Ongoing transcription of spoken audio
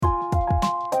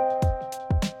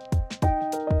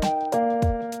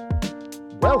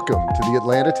Welcome to the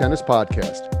Atlanta Tennis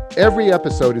Podcast. Every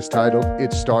episode is titled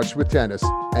It Starts with Tennis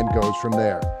and Goes From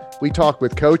There. We talk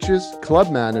with coaches,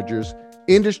 club managers,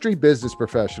 industry business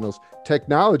professionals,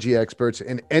 technology experts,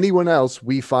 and anyone else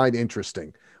we find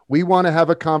interesting. We want to have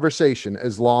a conversation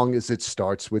as long as it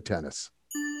starts with tennis.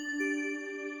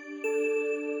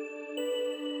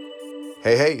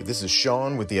 Hey, this is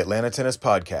Sean with the Atlanta Tennis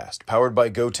Podcast, powered by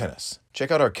Go Tennis. Check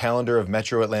out our calendar of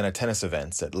Metro Atlanta tennis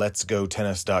events at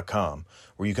letsgotennis.com,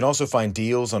 where you can also find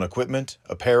deals on equipment,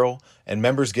 apparel, and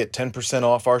members get 10%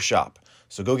 off our shop.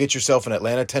 So go get yourself an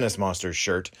Atlanta Tennis Monsters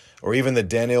shirt, or even the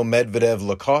Daniil Medvedev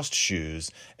Lacoste shoes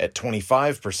at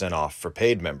 25% off for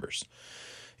paid members.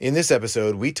 In this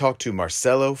episode, we talk to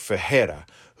Marcelo Ferreira,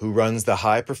 who runs the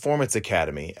High Performance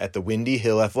Academy at the Windy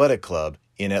Hill Athletic Club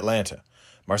in Atlanta.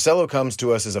 Marcelo comes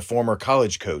to us as a former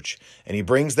college coach, and he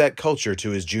brings that culture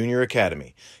to his junior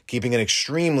academy, keeping an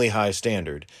extremely high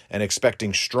standard and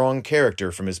expecting strong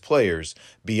character from his players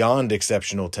beyond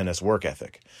exceptional tennis work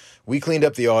ethic. We cleaned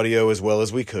up the audio as well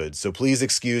as we could, so please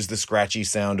excuse the scratchy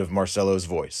sound of Marcelo's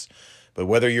voice. But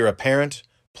whether you're a parent,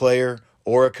 player,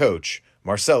 or a coach,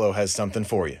 Marcelo has something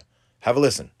for you. Have a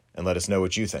listen and let us know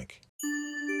what you think.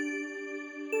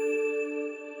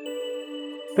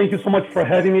 Thank you so much for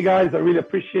having me, guys. I really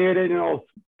appreciate it.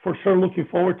 For sure looking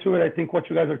forward to it. I think what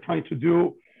you guys are trying to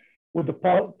do with the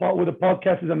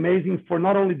podcast is amazing for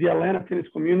not only the Atlanta tennis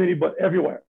community, but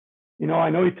everywhere. I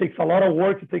know it takes a lot of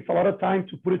work. It takes a lot of time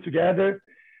to put it together,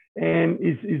 and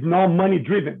it's not money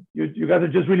driven. You guys are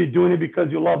just really doing it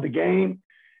because you love the game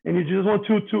and you just want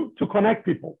to connect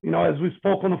people. As we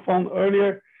spoke on the phone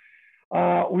earlier,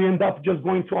 we end up just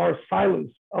going to our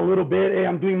silence a little bit. Hey,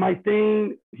 I'm doing my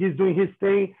thing. He's doing his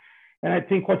thing. And I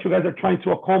think what you guys are trying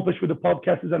to accomplish with the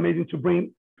podcast is amazing to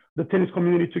bring the tennis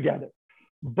community together.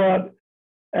 But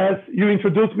as you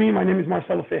introduced me, my name is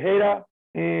Marcelo Ferreira,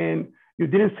 and you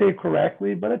didn't say it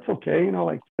correctly, but it's okay.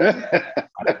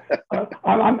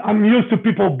 I'm used to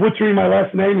people butchering my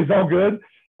last name. It's all good.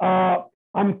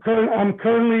 I'm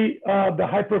currently the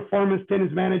high performance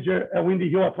tennis manager at Windy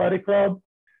Hill Athletic Club.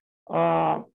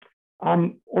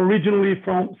 I'm originally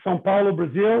from São Paulo,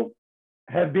 Brazil.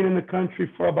 Have been in the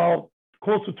country for about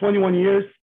close to 21 years,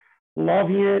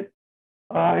 loving it.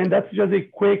 And that's just a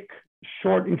quick,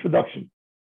 short introduction.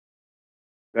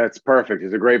 That's perfect.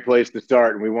 It's a great place to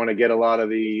start. And we want to get a lot of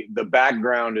the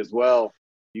background as well.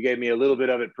 You gave me a little bit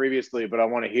of it previously, but I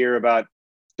want to hear about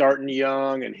starting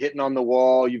young and hitting on the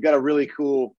wall. You've got a really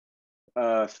cool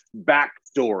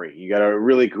backstory. You got a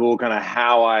really cool kind of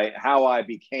how I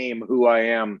became who I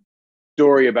am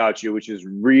story about you, which is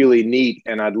really neat.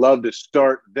 And I'd love to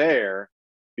start there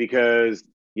because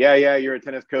you're a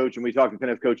tennis coach and we talk to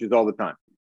tennis coaches all the time.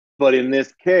 But in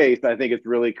this case, I think it's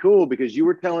really cool because you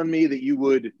were telling me that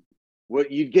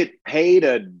you'd get paid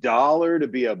 $1 to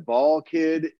be a ball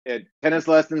kid at tennis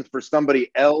lessons for somebody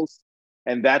else.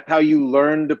 And that's how you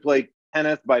learn to play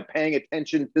tennis, by paying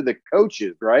attention to the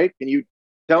coaches, right? Can you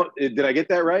did I get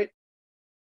that right?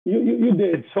 You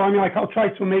did. So, I'll try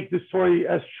to make this story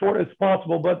as short as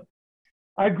possible, but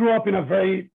I grew up in a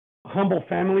very humble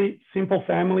family, simple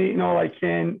family,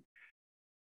 and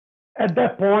at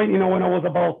that point, when I was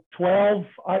about 12,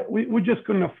 we just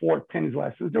couldn't afford tennis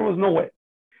lessons. There was no way.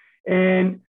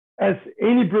 And as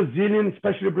any Brazilian,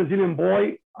 especially a Brazilian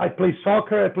boy, I play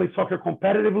soccer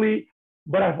competitively,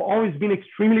 but I've always been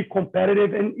extremely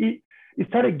competitive. And it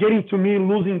started getting to me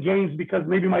losing games because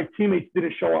maybe my teammates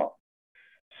didn't show up.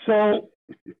 So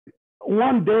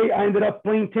one day I ended up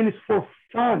playing tennis for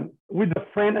fun with a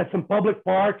friend at some public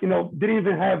park, didn't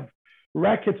even have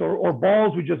rackets or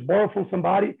balls. We just borrowed from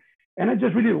somebody. And I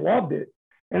just really loved it.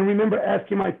 And remember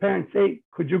asking my parents, hey,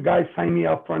 could you guys sign me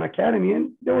up for an academy?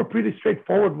 And they were pretty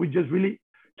straightforward. We just really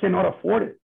cannot afford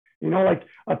it.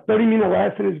 A 30-minute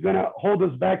lesson is going to hold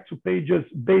us back to pay just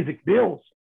basic bills.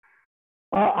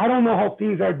 I don't know how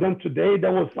things are done today.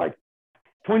 That was like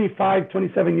 25,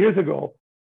 27 years ago.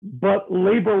 But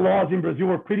labor laws in Brazil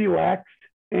were pretty lax.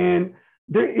 And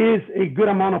there is a good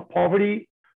amount of poverty.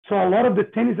 So a lot of the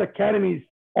tennis academies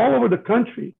all over the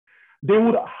country, they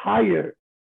would hire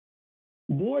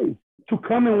boys to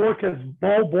come and work as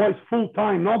ball boys full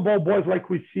time, not ball boys like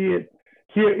we see it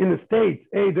here in the States.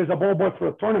 Hey, there's a ball boy for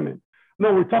a tournament.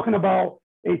 No, we're talking about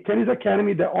a tennis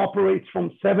academy that operates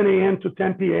from 7 a.m. to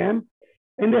 10 p.m.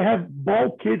 And they have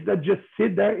ball kids that just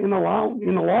sit there in the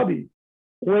lobby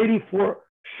waiting for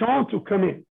Sean to come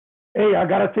in. Hey, I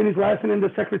got a tennis lesson, and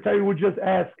the secretary would just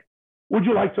ask, would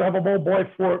you like to have a ball boy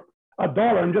for $1?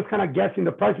 I'm just kind of guessing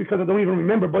the price because I don't even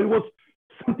remember, but it was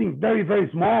something very, very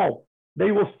small.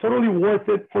 They was totally worth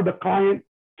it for the client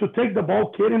to take the ball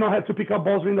kid and not have to pick up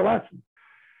balls during the lesson.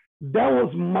 that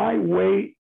was my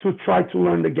way to try to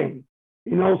learn the game.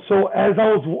 So as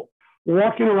I was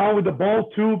walking around with the ball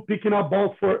too, picking up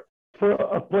balls for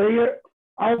a player,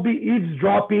 I'll be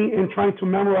eavesdropping and trying to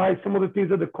memorize some of the things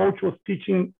that the coach was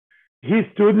teaching his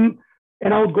student,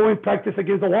 and I would go and practice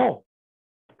against the wall.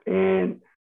 And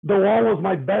the wall was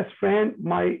my best friend,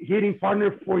 my hitting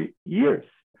partner for years.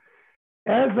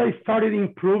 As I started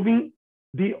improving,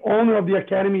 the owner of the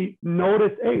academy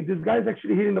noticed, hey, this guy's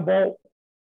actually hitting the ball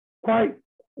quite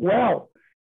well.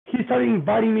 He started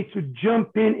inviting me to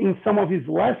jump in some of his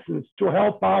lessons to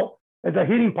help out as a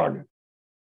hitting partner.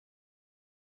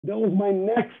 That was my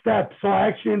next step. So I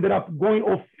actually ended up going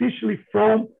officially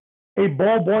from a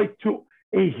ball boy to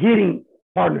a hitting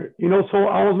partner. So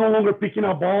I was no longer picking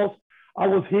up balls. I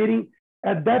was hitting.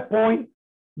 At that point,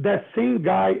 that same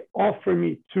guy offered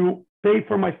me to pay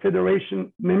for my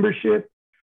federation membership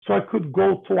so I could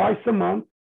go twice a month,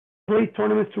 play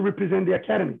tournaments to represent the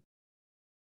academy.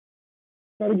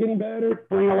 Started getting better,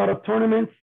 playing a lot of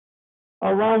tournaments.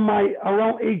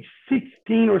 Around age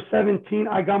 16 or 17,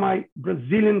 I got my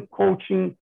Brazilian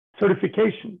coaching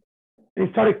certification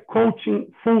and started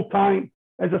coaching full-time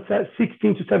as a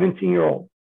 16 to 17-year-old.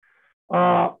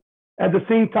 At the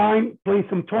same time, playing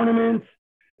some tournaments.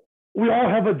 We all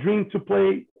have a dream to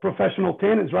play professional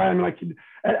tennis, right? I mean,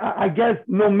 I guess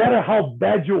no matter how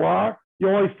bad you are, you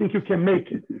always think you can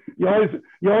make it. You always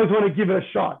want to give it a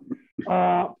shot.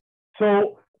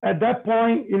 So at that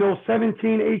point,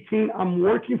 17, 18, I'm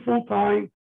working full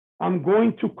time. I'm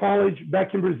going to college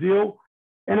back in Brazil,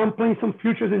 and I'm playing some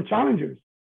futures and challengers.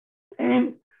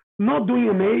 And not doing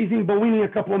amazing, but winning a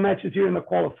couple of matches here in the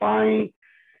qualifying.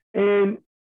 And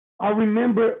I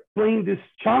remember playing this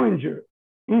challenger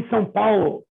in São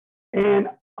Paulo, and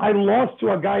I lost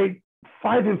to a guy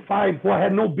 5-5 who I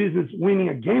had no business winning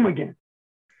a game against.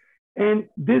 And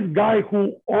this guy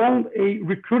who owned a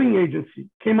recruiting agency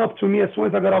came up to me as soon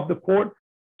as I got off the court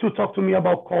to talk to me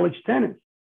about college tennis.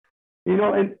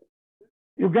 And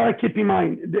you got to keep in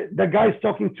mind, the guy's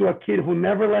talking to a kid who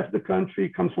never left the country,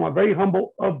 comes from a very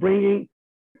humble upbringing.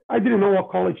 I didn't know what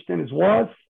college tennis was.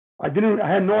 I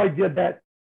had no idea that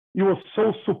it was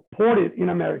so supported in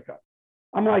America.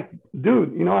 I'm like,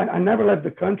 dude, I never left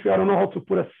the country. I don't know how to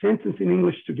put a sentence in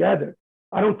English together.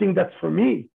 I don't think that's for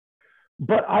me.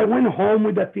 But I went home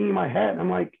with that thing in my head. I'm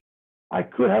like, I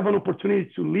could have an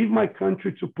opportunity to leave my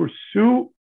country to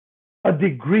pursue a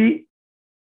degree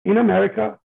in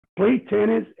America, play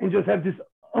tennis, and just have this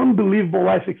unbelievable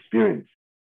life experience.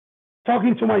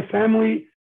 Talking to my family,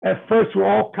 at first we were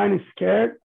all kind of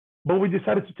scared, but we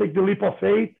decided to take the leap of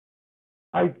faith.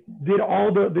 I did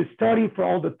all the studying for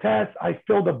all the tests. I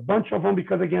failed a bunch of them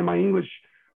because, again, my English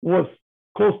was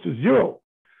close to zero.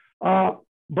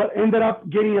 But ended up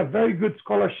getting a very good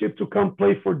scholarship to come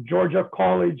play for Georgia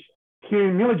College here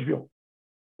in Milledgeville.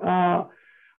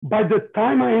 By the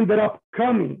time I ended up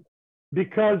coming,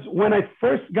 because when I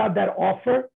first got that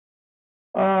offer,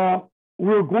 we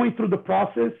were going through the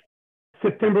process,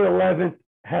 September 11th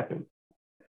happened.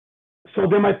 So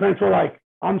then my parents were like,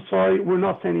 I'm sorry, we're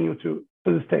not sending you to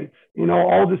the States.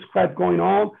 All this crap going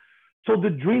on. So the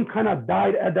dream kind of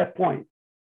died at that point.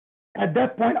 At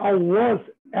that point, I was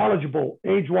eligible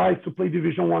age-wise to play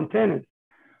Division I tennis.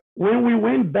 When we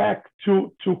went back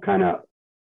to kind of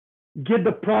get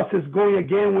the process going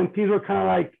again, when things were kind of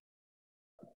like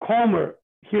calmer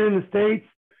here in the States,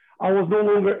 I was no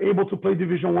longer able to play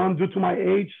Division I due to my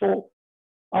age. So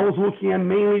I was looking at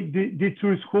mainly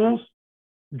D2 schools.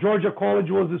 Georgia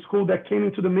College was the school that came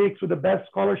into the mix with the best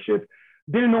scholarship.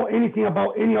 Didn't know anything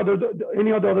about any of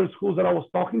the other schools that I was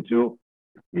talking to.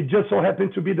 It just so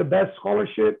happened to be the best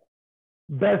scholarship,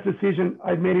 best decision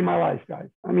I've made in my life, guys.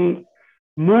 I mean,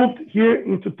 moved here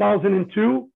in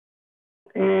 2002,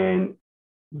 and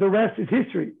the rest is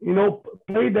history.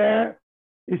 Played there,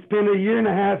 spent a year and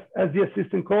a half as the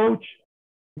assistant coach,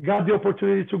 got the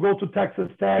opportunity to go to Texas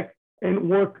Tech and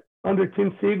work under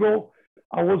Tim Siegel.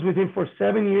 I was with him for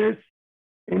 7 years,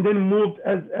 and then moved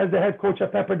as the head coach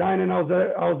at Pepperdine, and I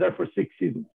was there for 6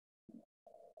 seasons.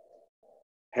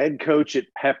 Head coach at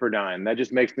Pepperdine. That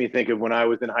just makes me think of when I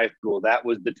was in high school. That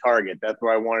was the target. That's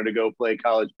where I wanted to go play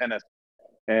college tennis.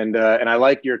 And I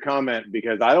like your comment,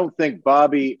 because I don't think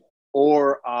Bobby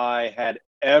or I had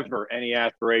ever any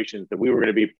aspirations that we were going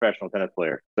to be professional tennis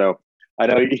players. So I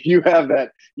know you have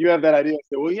that idea.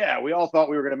 So, well, yeah, we all thought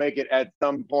we were going to make it at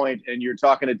some point, and you're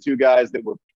talking to two guys that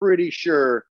were pretty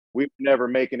sure we were never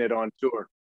making it on tour.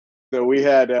 So we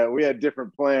had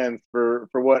different plans for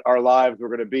what our lives were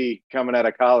going to be coming out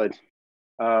of college.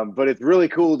 But it's really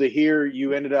cool to hear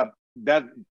you ended up that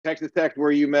Texas Tech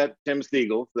where you met Tim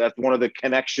Siegel. So that's one of the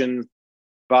connections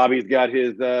Bobby's got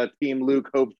his Team Luke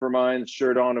Hope for Mines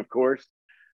shirt on, of course.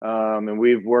 And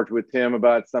we've worked with Tim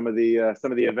about some of the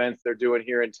events they're doing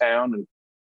here in town, and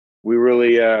we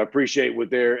really appreciate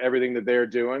everything that they're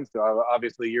doing. So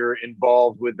obviously you're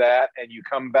involved with that, and you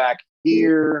come back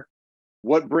here.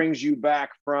 What brings you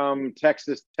back from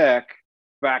Texas Tech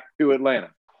back to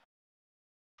Atlanta?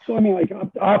 So, I mean, like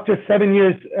after 7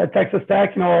 years at Texas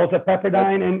Tech, I was at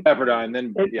Pepperdine.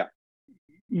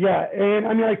 Yeah. And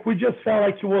I mean, like, we just felt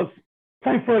like it was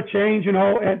time for a change, and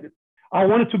I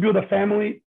wanted to build a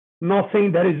family. Not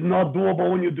saying that is not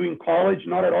doable when you're doing college,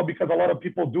 not at all, because a lot of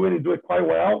people do it and do it quite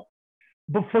well.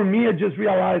 But for me, I just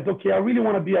realized, okay, I really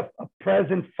want to be a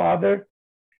present father,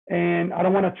 and I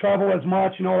don't want to travel as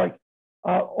much.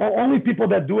 Only people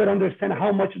that do it understand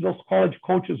how much those college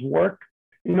coaches work.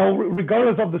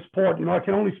 Regardless of the sport. I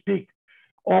can only speak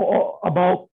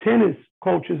about tennis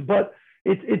coaches, but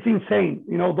it's insane.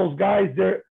 Those guys,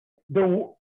 they're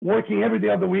working every day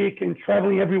of the week and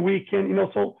traveling every weekend.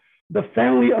 So the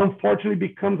family unfortunately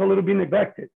becomes a little bit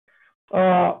neglected.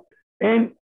 And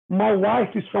my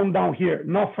wife is from down here,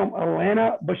 not from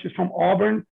Atlanta, but she's from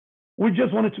Auburn. We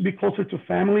just wanted to be closer to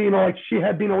family. She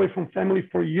had been away from family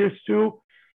for years too.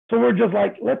 So we're just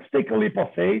like, let's take a leap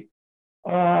of faith.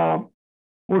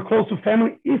 We're close to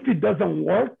family. If it doesn't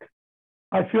work,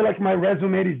 I feel like my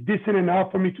resume is decent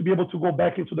enough for me to be able to go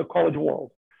back into the college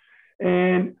world.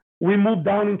 And we moved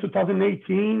down in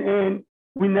 2018, and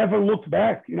we never looked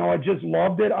back. I just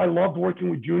loved it. I loved working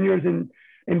with juniors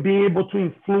and being able to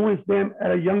influence them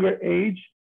at a younger age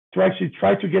to actually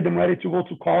try to get them ready to go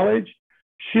to college.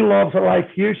 She loves her life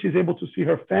here. She's able to see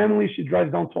her family. She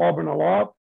drives down to Auburn a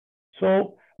lot.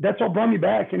 So that's what brought me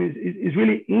back. And it's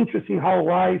really interesting how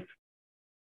life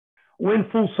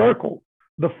went full circle.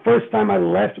 The first time I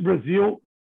left Brazil,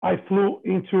 I flew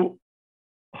into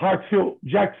Hartsfield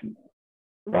Jackson,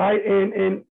 right?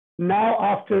 And now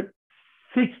after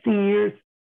 16 years,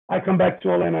 I come back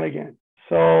to Atlanta again.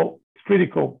 So it's pretty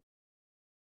cool.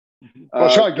 Well,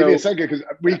 Sean, give me a second, because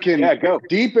we can go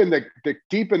deepen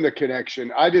the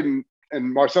connection. I didn't,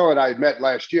 and Marcelo and I had met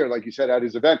last year, like you said, at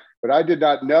his event, but I did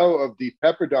not know of the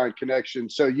Pepperdine connection.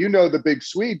 So the big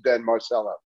Swede then,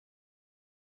 Marcelo.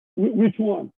 Which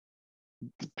one?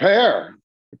 Per,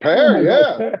 Oh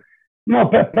yeah. Per. No,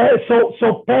 Per.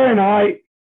 So Per and I,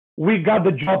 we got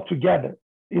the job together,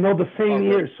 the same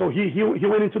year. So he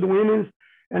went into the women's,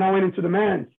 and I went into the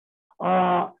men's.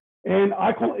 And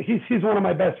he's one of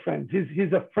my best friends.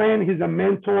 He's a friend. He's a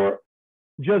mentor.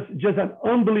 Just an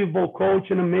unbelievable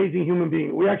coach, an amazing human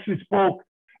being. We actually spoke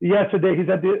yesterday. He's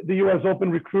at the U.S.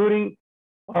 Open recruiting.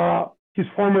 His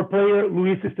former player,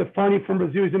 Luis Stefani from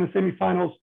Brazil, is in the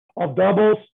semifinals of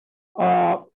doubles.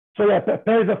 So yeah,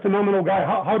 Per is a phenomenal guy.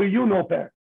 How do you know Per?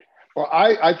 Well,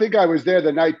 I think I was there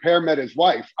the night Per met his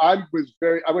wife. I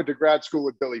went to grad school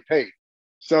with Billy Pate.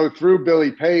 So through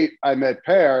Billy Pate, I met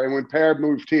Per. And when Per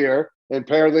moved here, and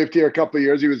Per lived here a couple of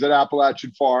years, he was at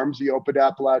Appalachian Farms. He opened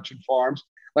Appalachian Farms.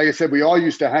 Like I said, we all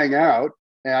used to hang out.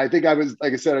 And I think I was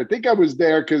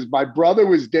there because my brother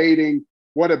was dating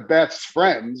one of Beth's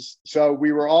friends. So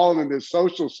we were all in this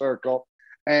social circle.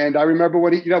 And I remember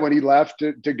when he left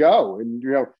to go, and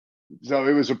so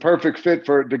it was a perfect fit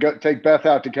to go take Beth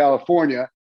out to California.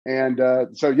 And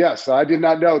so yes, I did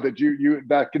not know that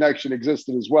that connection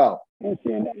existed as well. And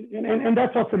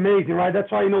that's what's amazing, right?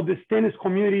 That's why this tennis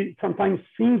community sometimes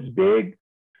seems big,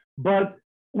 but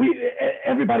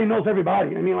everybody knows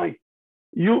everybody. I mean, like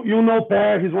you know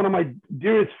Per, he's one of my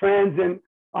dearest friends, and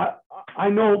I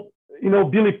know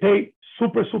Billy Pate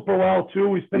super well too.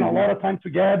 We spend a lot of time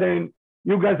together, and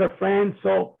you guys are friends.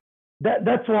 So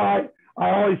that's why I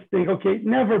always think, okay,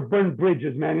 never burn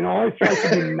bridges, man. Always try to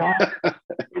be nice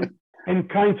and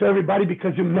kind to everybody,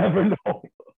 because you never know.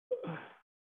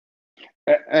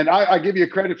 And I give you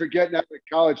credit for getting out of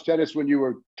college tennis when you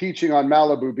were teaching on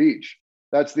Malibu Beach.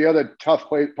 That's the other tough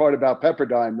part about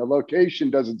Pepperdine. The location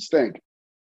doesn't stink.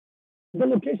 The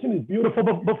location is beautiful,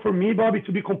 but for me, Bobby,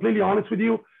 to be completely honest with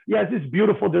you, yes, it's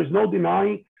beautiful. There's no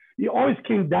denying. It always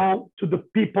came down to the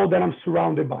people that I'm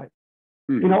surrounded by.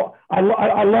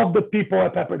 I love the people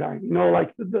at Pepperdine.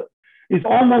 It's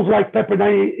almost like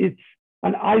Pepperdine. It's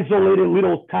an isolated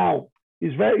little town.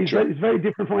 It's very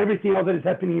different from everything else that is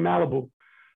happening in Malibu.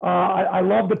 I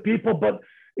love the people, but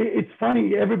it's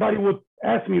funny. Everybody would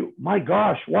ask me, "My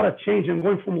gosh, what a change! I'm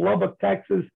going from Lubbock,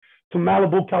 Texas, to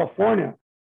Malibu, California."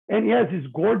 And yes, it's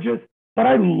gorgeous, but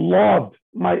I loved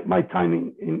my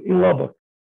time in Lubbock.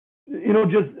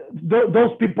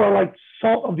 Those people are like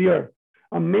salt of the earth.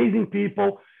 Amazing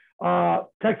people.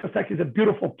 Texas Tech is a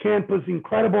beautiful campus,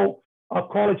 incredible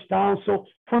college town. So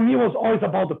for me, it was always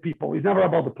about the people. It's never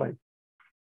about the place.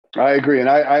 I agree, and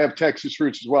I have Texas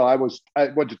roots as well. I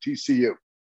went to TCU,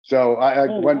 so I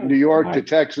went New York to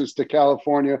Texas to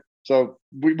California. So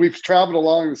we've traveled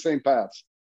along the same paths.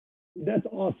 That's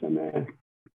awesome, man.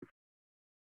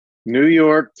 New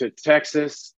York to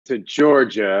Texas to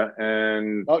Georgia,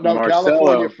 and Marcelo.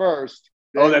 California first.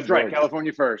 Oh, that's right.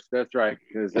 California first. That's right.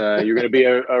 Because you're going to be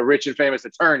a rich and famous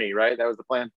attorney, right? That was the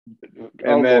plan.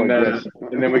 And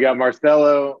then we got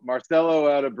Marcelo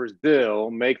out of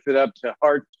Brazil, makes it up to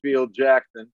Hartsfield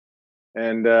Jackson,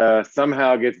 and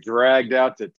somehow gets dragged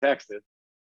out to Texas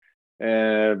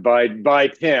by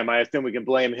Tim. I assume we can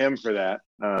blame him for that.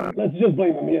 Let's just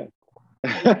blame him,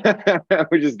 yeah.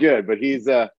 Which is good. But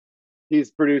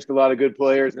he's produced a lot of good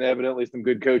players and evidently some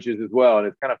good coaches as well. And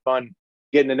it's kind of fun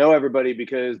getting to know everybody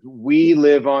because we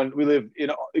live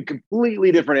in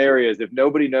completely different areas. If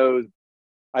nobody knows,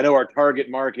 I know our target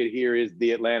market here is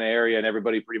the Atlanta area and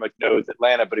everybody pretty much knows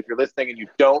Atlanta. But if you're listening and you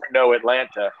don't know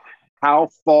Atlanta, how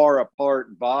far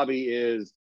apart Bobby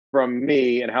is from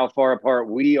me and how far apart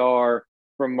we are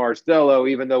from Marcelo,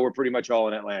 even though we're pretty much all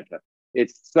in Atlanta.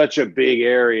 It's such a big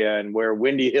area, and where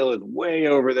Windy Hill is way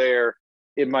over there,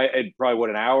 it probably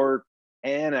an hour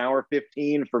 10, hour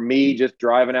 15 for me just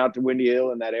driving out to Windy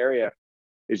Hill in that area.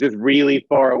 It's just really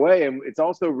far away. And it's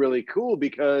also really cool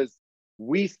because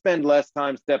we spend less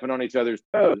time stepping on each other's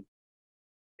toes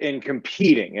in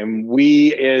competing. And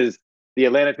we, as the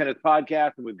Atlanta Tennis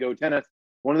Podcast and with Go Tennis,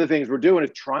 one of the things we're doing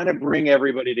is trying to bring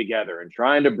everybody together and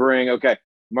trying to bring, okay,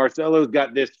 Marcelo's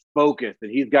got this focus and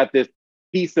he's got this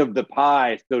piece of the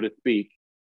pie, so to speak.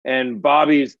 And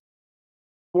Bobby's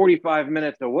 45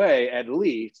 minutes away at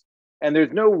least. And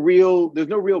there's no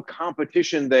real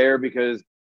competition there because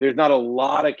there's not a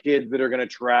lot of kids that are going to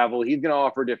travel. He's going to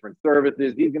offer different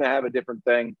services. He's going to have a different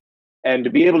thing. And to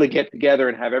be able to get together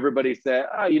and have everybody say,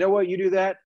 you know what, you do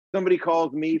that. Somebody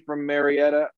calls me from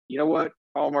Marietta. You know what?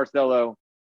 Call Marcelo.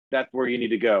 That's where you need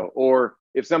to go. Or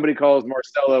if somebody calls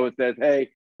Marcelo and says,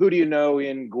 hey, who do you know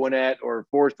in Gwinnett or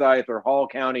Forsyth or Hall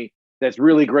County that's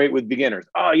really great with beginners?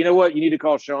 You know what? You need to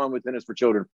call Sean with Tennis for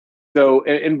Children. So,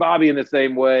 and Bobby in the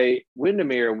same way,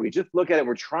 Windermere, we just look at it,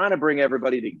 we're trying to bring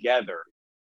everybody together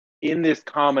in this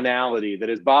commonality that,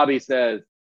 as Bobby says,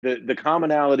 the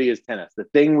commonality is tennis. The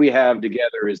thing we have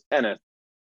together is tennis.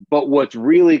 But what's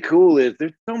really cool is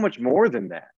there's so much more than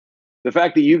that. The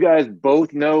fact that you guys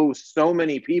both know so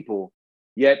many people,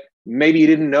 yet maybe you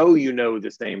didn't know you know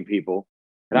the same people.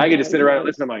 And I get to sit around and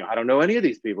listen. I'm like, I don't know any of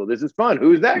these people. This is fun.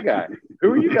 Who's that guy?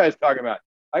 Who are you guys talking about?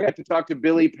 I got to talk to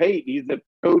Billy Pate. He's the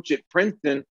coach at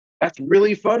Princeton. That's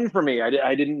really fun for me.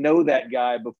 I didn't know that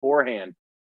guy beforehand.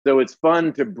 So it's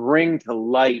fun to bring to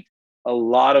light a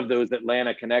lot of those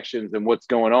Atlanta connections and what's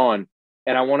going on.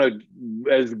 And I want to,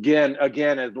 as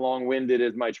long-winded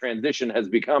as my transition has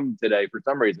become today for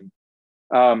some reason,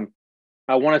 I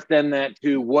want to send that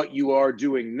to what you are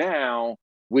doing now,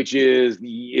 which is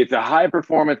it's a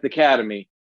high-performance academy.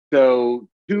 So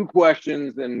 2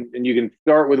 questions, and you can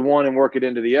start with one and work it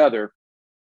into the other.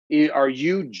 Are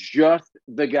you just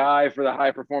the guy for the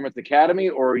High Performance Academy,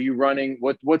 or are you running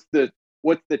what's the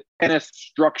tennis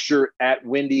structure at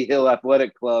Windy Hill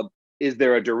Athletic Club? Is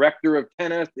there a director of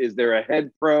tennis? Is there a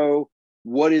head pro?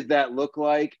 What does that look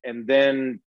like? And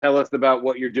then tell us about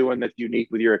what you're doing that's unique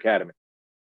with your academy.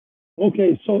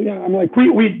 Okay, so yeah, I'm like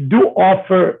we do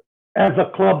offer as a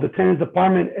club, the tennis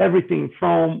department, everything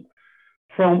from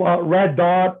red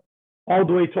dot all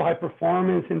the way to high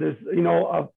performance, and there's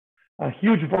a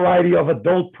huge variety of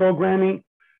adult programming.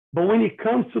 But when it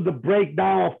comes to the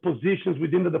breakdown of positions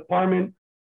within the department,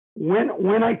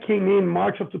 when I came in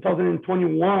March of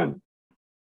 2021,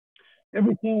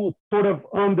 everything was sort of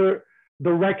under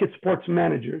the racket sports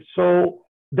manager. So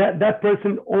that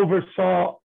person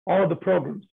oversaw all of the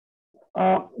programs.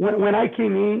 When I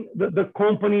came in, the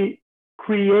company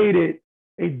created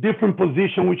a different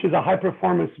position, which is a high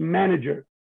performance manager,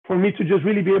 for me to just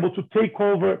really be able to take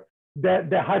over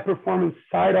that high performance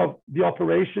side of the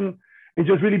operation and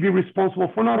just really be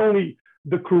responsible for not only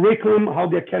the curriculum, how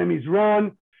the academy is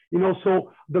run,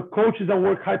 so the coaches that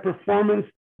work high performance,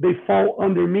 they fall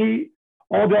under me.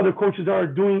 All the other coaches that are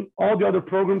doing all the other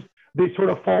programs, they sort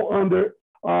of fall under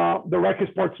the racket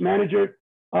sports manager.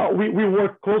 We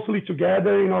work closely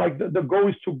together. The goal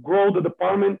is to grow the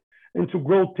department and to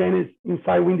grow tennis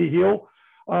inside Windy Hill.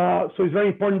 So it's very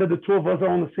important that the two of us are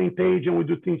on the same page and we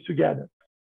do things together.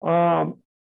 But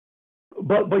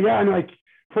yeah,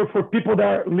 for people that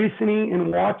are listening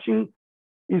and watching,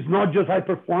 it's not just high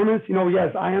performance.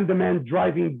 Yes, I am the man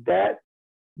driving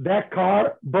that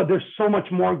car, but there's so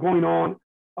much more going on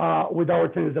with our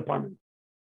tennis department.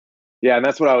 Yeah, and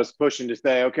that's what I was pushing to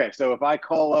say. Okay, so if I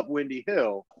call up Windy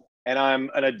Hill, and I'm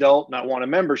an adult and I want a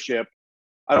membership,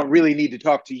 I don't really need to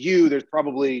talk to you. There's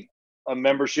probably a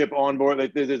membership on board.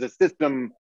 Like there's a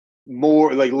system,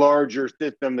 more like larger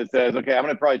system that says, okay, I'm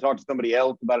going to probably talk to somebody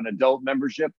else about an adult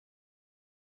membership.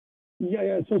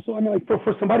 Yeah. So I mean, like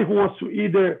for somebody who wants to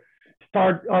either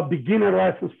start beginner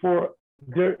lessons for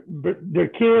their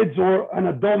kids or an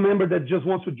adult member that just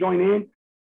wants to join in,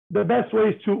 the best way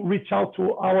is to reach out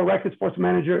to our record sports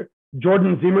manager,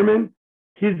 Jordan Zimmerman.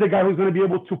 He's the guy who's going to be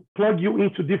able to plug you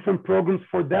into different programs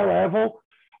for that level.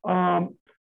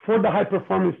 For the high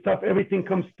performance stuff, everything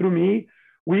comes through me.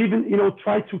 We even,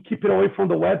 try to keep it away from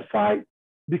the website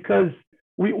because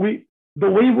the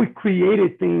way we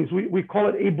created things, we call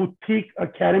it a boutique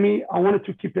academy. I wanted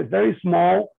to keep it very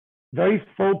small, very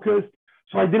focused.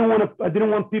 So I didn't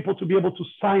want people to be able to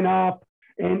sign up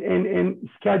and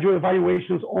schedule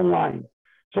evaluations online.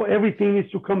 So everything needs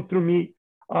to come through me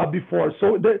before.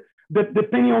 So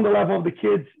depending on the level of the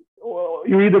kids,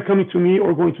 you're either coming to me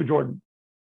or going to Jordan.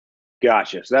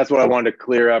 Gotcha. So that's what I wanted to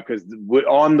clear up, because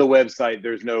on the website,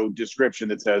 there's no description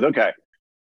that says, okay,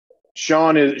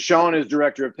 Sean is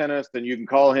director of tennis, and you can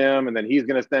call him, and then he's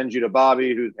going to send you to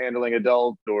Bobby, who's handling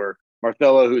adults, or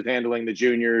Marcelo, who's handling the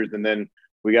juniors. And then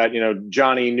we got,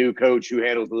 Johnny, new coach, who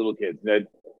handles the little kids.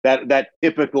 That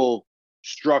typical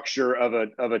structure of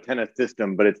a tennis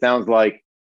system. But it sounds like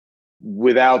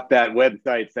without that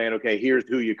website saying, okay, here's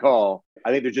who you call,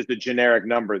 I think there's just a generic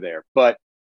number there. But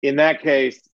in that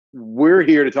case, we're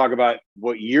here to talk about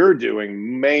what you're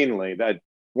doing mainly. That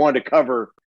wanted to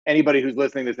cover anybody who's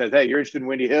listening that says, hey, you're interested in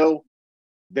Windy Hill,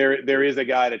 there is a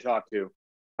guy to talk to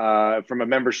from a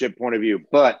membership point of view.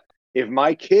 But if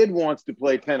my kid wants to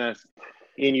play tennis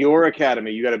in your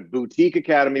academy, you got a boutique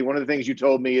academy. One of the things you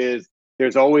told me is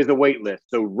there's always a wait list.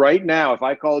 So right now, if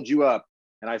I called you up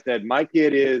and I said, my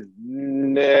kid is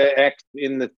X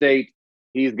in the state,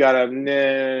 he's got a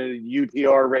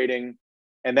UTR rating,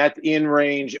 and that's in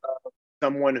range of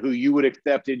someone who you would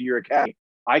accept into your academy,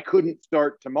 I couldn't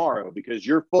start tomorrow because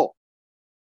you're full.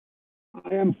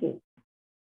 I am full.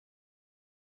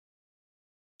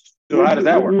 So how does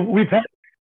that work?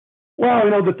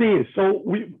 The thing is,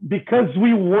 because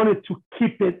we wanted to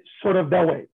keep it sort of that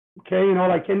way, okay?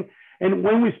 And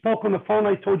when we spoke on the phone,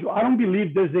 I told you, I don't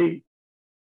believe there's a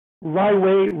right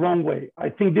way, wrong way. I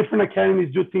think different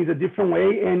academies do things a different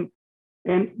way, and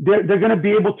they're going to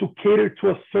be able to cater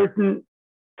to a certain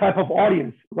type of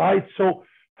audience, right? So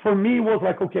for me, it was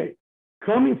like, okay,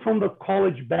 coming from the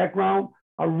college background,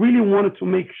 I really wanted to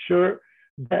make sure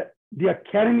that the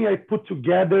academy I put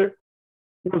together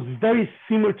was very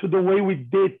similar to the way we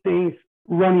did things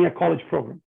running a college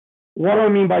program. What do I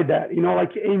mean by that?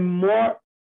 Like a more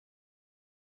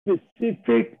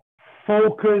specific,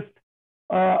 focused,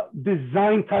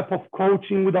 design type of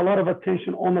coaching with a lot of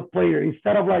attention on the player.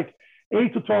 Instead of like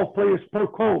 8 to 12 players per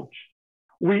coach,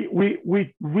 we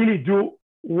really do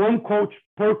one coach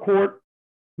per court,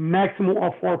 maximum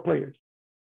of 4 players.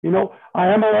 I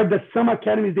am aware that some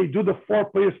academies, they do the 4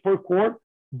 players per court,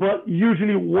 but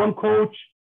usually one coach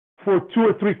for 2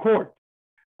 or 3 courts.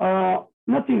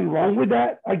 Nothing wrong with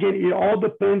that. Again, it all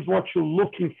depends what you're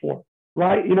looking for,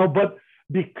 right? But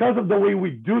because of the way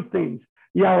we do things,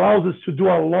 it allows us to do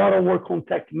a lot of work on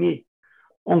technique,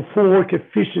 on footwork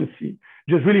efficiency,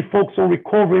 just really focus on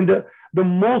recovering the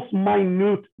most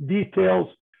minute details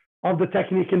of the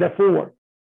technique in the footwork.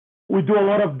 We do a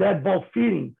lot of dead ball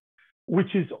feeding,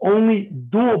 which is only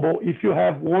doable if you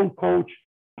have one coach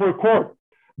per court.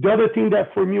 The other thing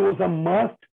that for me was a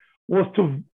must was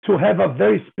to have a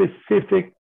very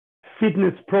specific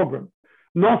fitness program,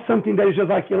 not something that is just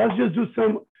like, let's just do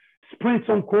some sprints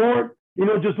on court,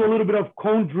 just a little bit of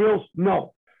cone drills.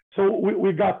 No. So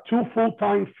we got 2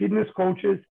 full-time fitness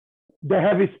coaches that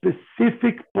have a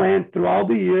specific plan throughout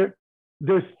the year.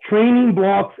 There's training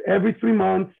blocks every 3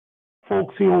 months,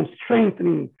 focusing on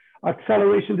strengthening,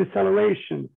 acceleration,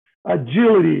 deceleration,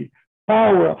 agility,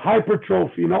 power,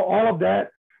 hypertrophy, all of that.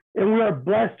 And we are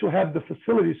blessed to have the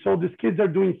facility. So these kids are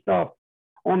doing stuff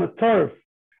on the turf,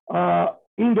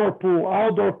 indoor pool,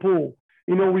 outdoor pool.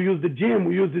 We use the gym,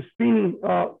 we use the spinning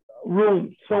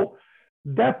room. So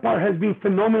that part has been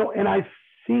phenomenal. And I've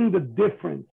seen the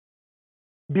difference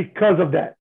because of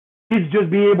that. Kids just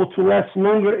being able to last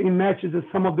longer in matches than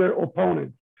some of their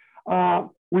opponents.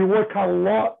 We work a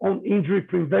lot on injury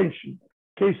prevention.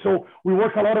 Okay, so we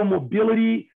work a lot on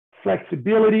mobility,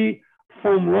 flexibility,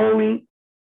 foam rolling.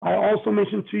 I also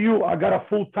mentioned to you, I got a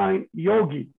full-time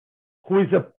yogi who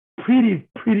is a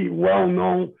pretty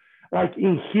well-known, like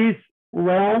in his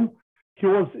realm. He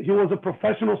was a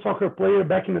professional soccer player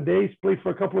back in the days, played for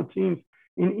a couple of teams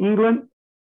in England.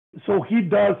 So he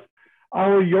does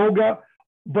our yoga.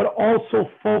 but also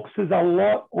focuses a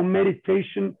lot on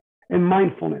meditation and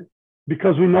mindfulness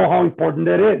because we know how important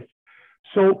that is.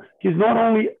 So he's not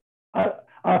only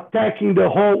attacking the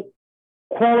whole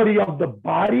quality of the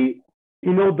body,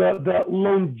 the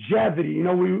longevity,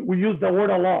 we use the word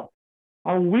a lot.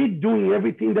 Are we doing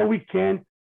everything that we can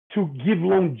to give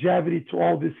longevity to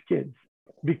all these kids?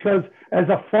 Because as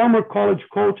a former college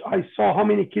coach, I saw how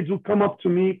many kids would come up to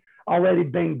me already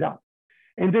banged up.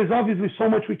 And there's obviously so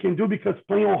much we can do because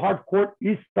playing on hard court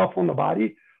is tough on the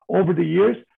body over the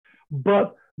years.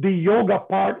 But the yoga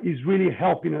part is really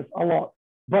helping us a lot.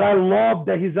 But I love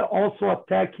that he's also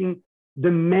attacking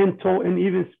the mental and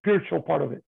even spiritual part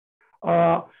of it,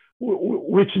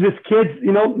 which these kids,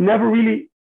 never really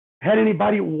had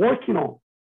anybody working on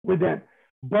with them.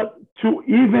 But to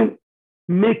even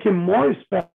make it more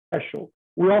special,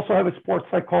 we also have a sports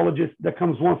psychologist that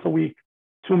comes once a week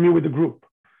to meet with the group.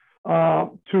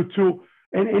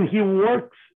 And he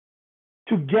works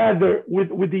together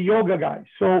with the yoga guys.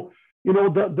 So,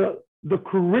 the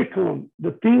curriculum,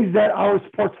 the things that our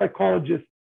sports psychologist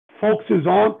focuses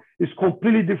on is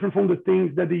completely different from the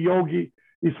things that the yogi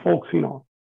is focusing on.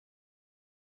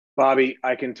 Bobby,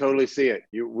 I can totally see it.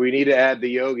 We need to add the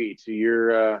yogi to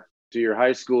your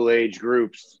high school age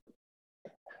groups.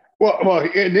 Well,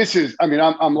 and this is,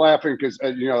 I'm laughing because,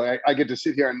 I get to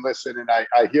sit here and listen and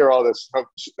I hear all this.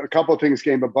 A couple of things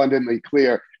came abundantly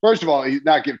clear. First of all,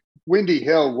 Windy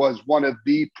Hill was one of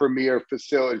the premier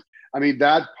facilities.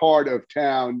 That part of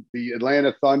town, the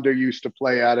Atlanta Thunder used to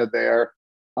play out of there.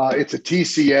 It's a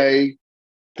TCA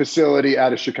facility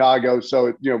out of Chicago.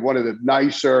 So, one of the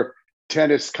nicer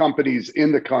tennis companies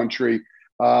in the country.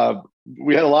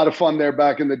 We had a lot of fun there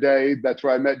back in the day. That's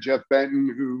where I met Jeff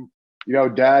Benton, who,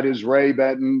 dad is Ray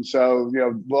Benton. So,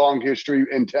 long history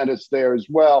in tennis there as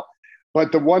well.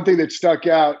 But the one thing that stuck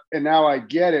out, and now I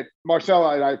get it,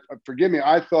 Marcelo, forgive me,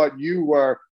 I thought you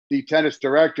were the tennis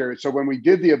director. So when we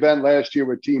did the event last year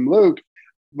with Team Luke,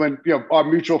 when our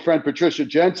mutual friend Patricia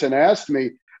Jensen asked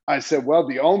me, I said, well,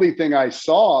 the only thing I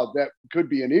saw that could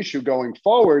be an issue going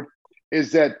forward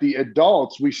is that the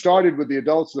adults, we started with the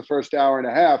adults the first hour and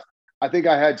a half. I think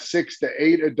I had 6 to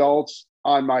 8 adults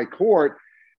on my court.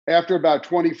 After about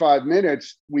 25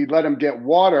 minutes, we let them get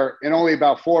water, and only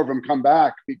about 4 of them come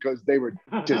back because they were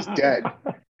just dead.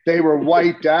 They were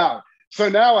wiped out. So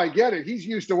now I get it. He's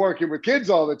used to working with kids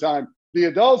all the time. The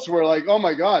adults were like, oh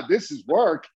my God, this is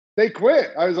work. They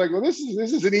quit. I was like, well, this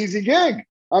is an easy gig.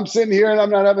 I'm sitting here and I'm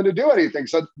not having to do anything.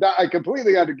 So I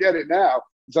completely had to get it now.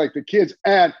 It's like the kids,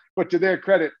 but to their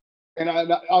credit, and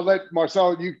I'll let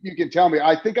Marcelo, you can tell me,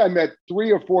 I think I met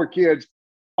 3 or 4 kids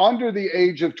under the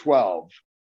age of 12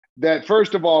 that,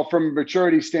 first of all, from a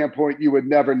maturity standpoint, you would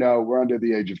never know we're under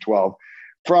the age of 12.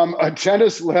 From a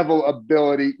tennis level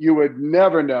ability, you would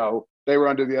never know they were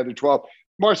under the age of 12.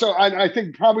 Marcelo, I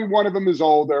think probably one of them is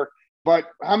older, but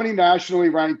how many nationally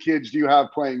ranked kids do you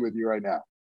have playing with you right now?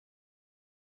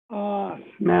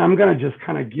 Man, I'm going to just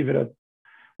kind of give it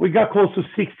we got close to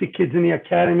 60 kids in the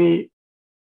academy,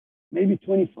 maybe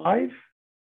 25.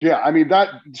 Yeah,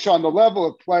 Sean, the level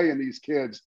of play in these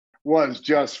kids was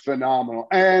just phenomenal.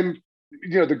 And,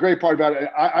 the great part about it,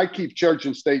 I keep church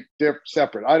and state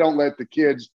separate. I don't let the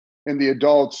kids and the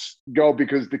adults go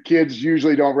because the kids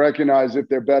usually don't recognize if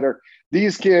they're better.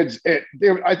 These kids,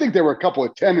 I think there were a couple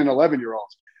of 10 and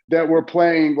 11-year-olds that were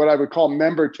playing what I would call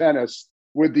member tennis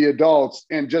with the adults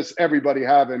and just everybody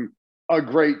having a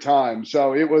great time.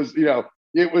 So it was,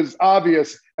 it was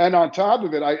obvious. And on top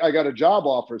of it, I got a job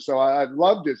offer. So I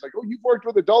loved it. It's like, oh, you've worked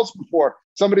with adults before.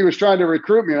 Somebody was trying to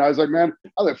recruit me. And I was like, man,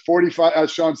 I live 45,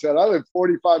 as Sean said, I live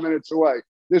 45 minutes away.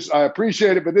 I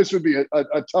appreciate it, but this would be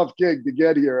a tough gig to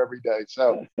get here every day.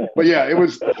 So, but yeah, it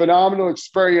was a phenomenal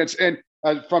experience. And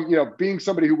from, being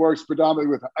somebody who works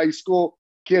predominantly with high school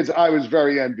kids, I was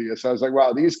very envious. I was like,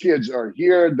 wow, these kids are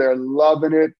here. They're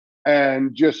loving it.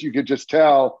 And you could just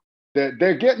tell that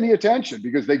they're getting the attention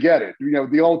because they get it.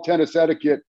 The old tennis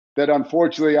etiquette that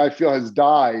unfortunately I feel has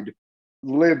died,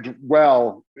 lived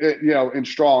well, and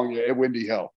strong at Windy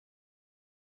Hill.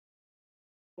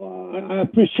 Well, I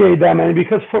appreciate that, man,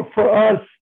 because for us,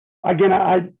 again,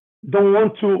 I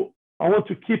want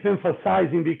to keep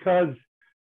emphasizing because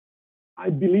I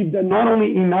believe that not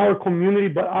only in our community,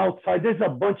 but outside, there's a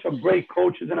bunch of great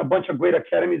coaches and a bunch of great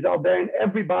academies out there, and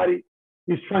everybody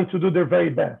is trying to do their very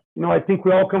best. I think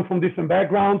we all come from different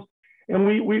backgrounds, and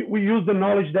we use the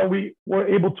knowledge that we were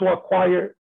able to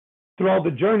acquire throughout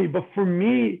the journey. But for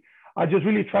me, I just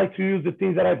really try to use the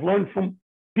things that I've learned from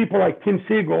people like Tim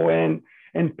Siegel and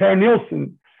Per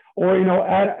Nielsen, or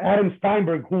Adam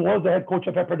Steinberg, who was the head coach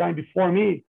of Pepperdine before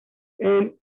me.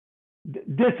 And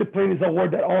discipline is a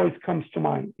word that always comes to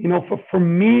mind. You know, for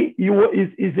me,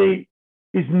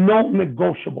 is not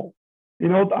negotiable. You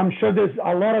know, I'm sure there's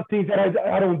a lot of things that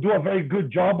I don't do a very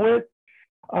good job with.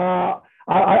 I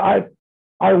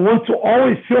want to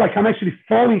always feel like I'm actually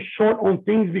falling short on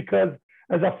things, because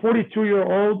as a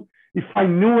 42-year-old, if I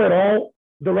knew it all,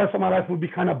 the rest of my life would be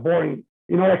kind of boring.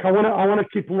 You know, like I wanna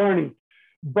keep learning.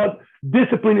 But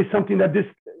discipline is something that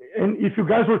and if you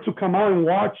guys were to come out and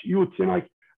watch, you would see like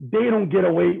they don't get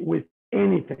away with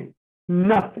anything,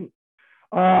 nothing.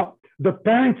 The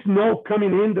parents know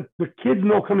coming in, the kids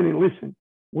know coming in. Listen,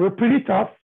 we're pretty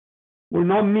tough. We're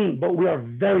not mean, but we are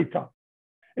very tough.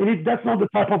 And if that's not the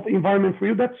type of environment for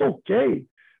you, that's okay,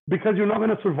 because you're not going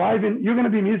to survive and you're going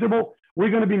to be miserable. We're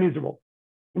going to be miserable.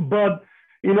 But,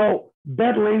 you know,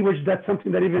 bad language, that's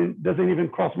something that doesn't even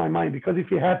cross my mind, because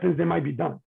if it happens, they might be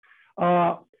done.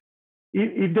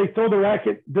 If they throw the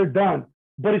racket, they're done.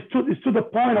 But it's to the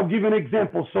point. I'll give you an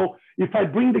example. So if I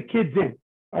bring the kids in,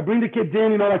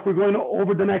 you know, like we're going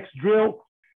over the next drill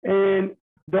and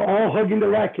they're all hugging the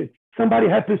racket. Somebody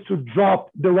happens to drop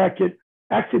the racket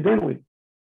accidentally.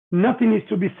 Nothing needs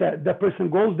to be said. That person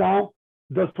goes down,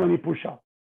 does 20 push-ups.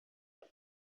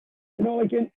 You know,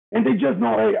 again, and they just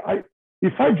know, hey,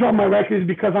 if I drop my racket, it's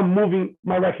because I'm moving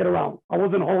my racket around. I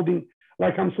wasn't holding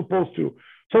like I'm supposed to.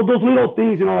 So those little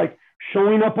things, you know, like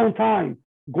showing up on time,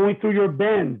 going through your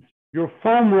bends, your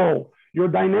foam roll, your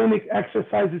dynamic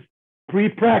exercises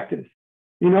pre-practice,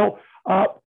 you know,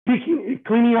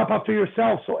 cleaning up after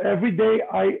yourself. So every day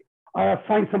I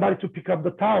assign somebody to pick up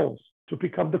the towels, to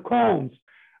pick up the cones,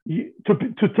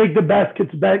 to take the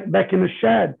baskets back in the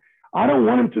shed. I don't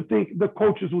want them to think the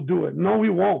coaches will do it. No, we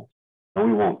won't. No,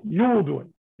 we won't. You will do it.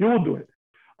 You will do it.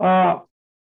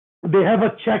 They have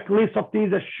a checklist of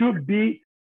things that should be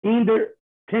in their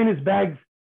tennis bags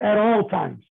at all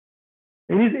times.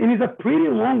 And it's a pretty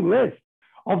long list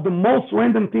of the most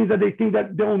random things that they think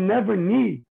that they'll never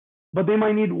need, but they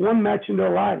might need one match in their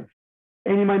life,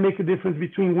 and it might make a difference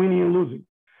between winning and losing.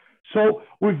 So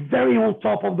we're very on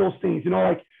top of those things, you know,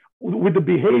 like with the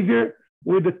behavior,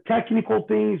 with the technical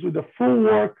things, with the full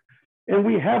work, and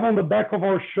we have on the back of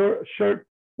our shirt,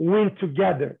 win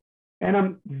together. And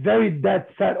I'm very dead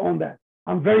set on that.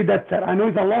 I'm very dead set. I know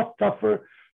it's a lot tougher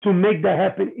to make that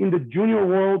happen in the junior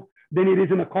world than it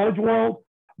is in the college world.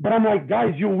 But I'm like,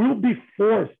 guys, you will be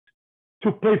forced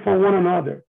to play for one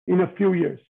another in a few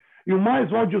years. You might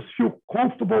as well just feel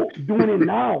comfortable doing it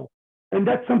now. And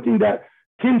that's something that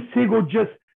Tim Siegel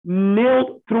just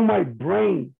nailed through my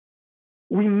brain.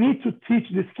 We need to teach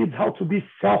these kids how to be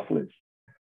selfless,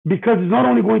 because it's not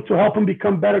only going to help them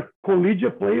become better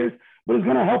collegiate players, but it's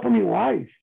going to help them in life.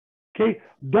 Okay?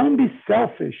 Don't be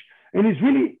selfish. And it's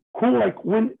really cool, like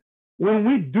when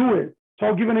we do it. So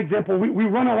I'll give an example. We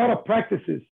run a lot of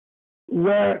practices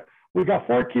where we got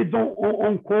 4 kids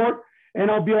on court,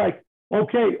 and I'll be like,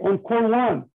 okay, on court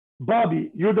 1,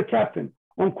 Bobby, you're the captain.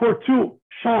 On court 2,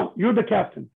 Sean, you're the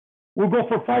captain. We'll go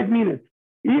for 5 minutes.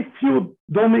 If you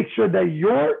don't make sure that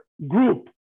your group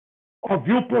of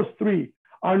you plus 3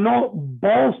 are not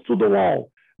balls to the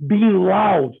wall, being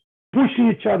loud,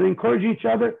 pushing each other, encouraging each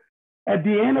other, at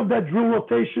the end of that drill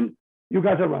rotation, you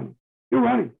guys are running. You're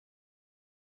running.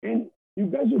 And you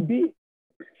guys will be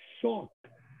shocked.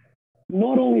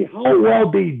 Not only how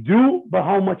well they do, but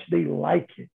how much they like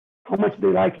it. How much they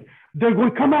like it. They're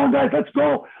going, come on, guys, let's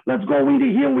go. Let's go,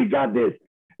 Windy Hill. We got this.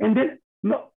 And then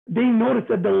they notice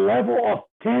that the level of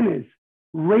tennis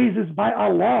raises by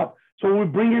a lot. So we're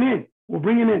bringing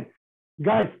in.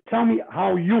 Guys, tell me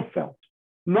how you felt.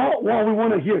 Not what we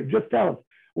want to hear. Just tell us.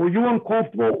 Were you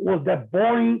uncomfortable? Was that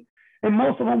boring? And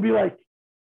most of them be like,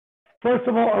 first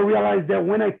of all, I realized that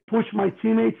when I push my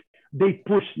teammates, they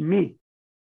pushed me.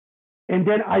 And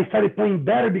then I started playing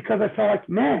better because I felt like,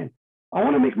 man, I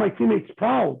want to make my teammates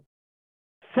proud.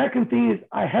 Second thing is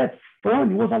I had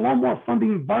fun. It was a lot more fun. The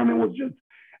environment was just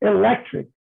electric.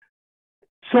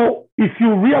 So if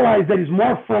you realize that it's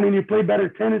more fun and you play better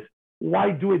tennis,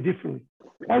 why do it differently?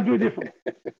 Why do it differently?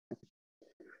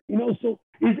 You know, so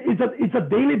it's a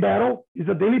daily battle. It's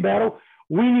a daily battle.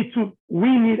 We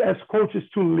need as coaches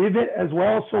to live it as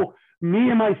well. So me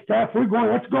and my staff, we're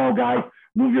going, let's go, guys.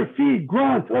 Move your feet,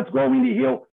 grunt. Let's go, Windy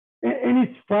Hill. And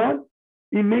it's fun.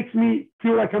 It makes me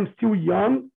feel like I'm still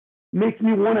young. Makes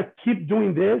me want to keep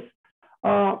doing this.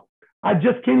 I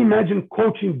just can't imagine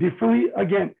coaching differently.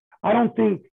 Again, I don't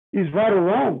think it's right or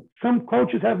wrong. Some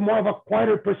coaches have more of a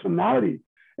quieter personality,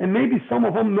 and maybe some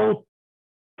of them know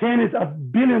tennis a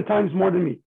billion times more than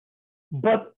me.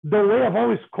 But the way I've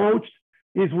always coached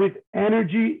is with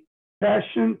energy,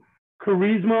 passion,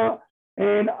 charisma,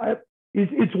 and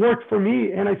it's worked for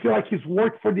me, and I feel like it's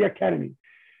worked for the academy.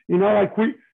 Like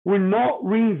we're not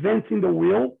reinventing the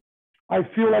wheel. I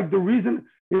feel like the reason,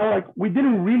 like we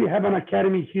didn't really have an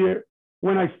academy here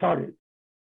when I started.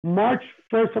 March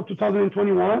 1st of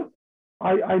 2021,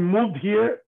 I moved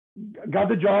here, got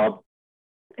the job,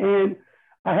 and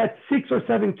I had 6 or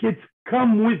 7 kids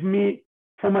come with me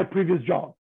from my previous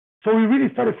job. So we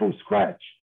really started from scratch.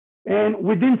 And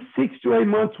within 6 to 8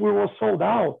 months, we were sold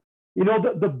out.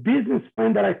 The business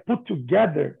plan that I put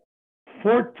together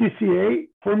for TCA,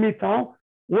 for Midtown,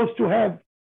 was to have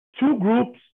 2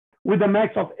 groups with a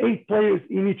max of 8 players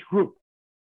in each group.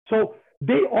 So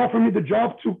they offered me the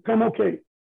job to come, okay,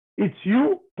 it's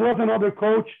you plus another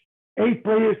coach, 8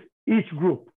 players each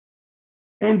group.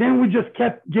 And then we just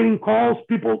kept getting calls,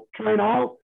 people trying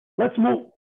out. Let's move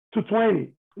to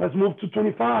 20. Let's move to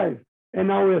 25. And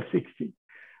now we're at 60.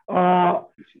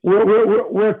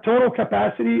 We're total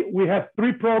capacity. We have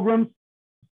 3 programs,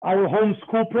 our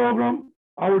homeschool program,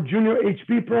 our junior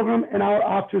HP program, and our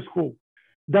after school.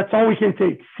 That's all we can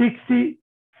take. 60,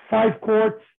 5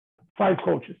 courts, 5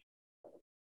 coaches.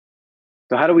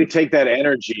 So how do we take that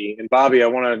energy? And Bobby, I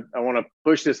want to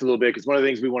push this a little bit, because one of the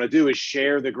things we want to do is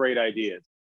share the great ideas.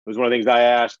 It was one of the things I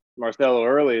asked Marcelo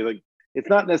earlier. Like, it's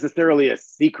not necessarily a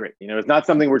secret. It's not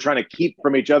something we're trying to keep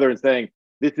from each other and saying,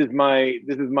 this is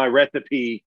my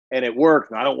recipe and it works.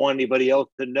 And I don't want anybody else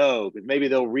to know, because maybe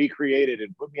they'll recreate it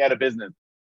and put me out of business.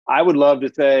 I would love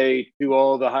to say to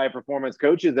all the high performance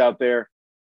coaches out there,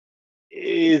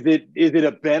 is it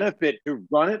a benefit to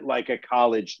run it like a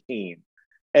college team?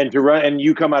 And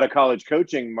you come out of college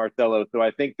coaching, Marcelo. So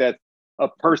I think that's a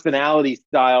personality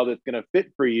style that's going to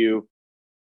fit for you.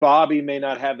 Bobby may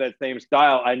not have that same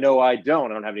style. I know I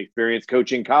don't. I don't have any experience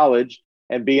coaching college,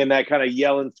 and being that kind of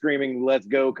yelling, screaming, let's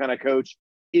go kind of coach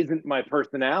isn't my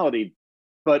personality.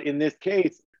 But in this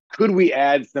case, could we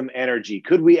add some energy?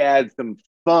 Could we add some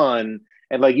fun?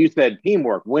 And like you said,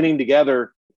 teamwork, winning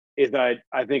together is,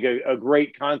 I think, a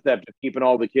great concept of keeping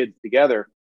all the kids together.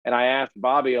 And I asked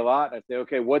Bobby a lot. I say,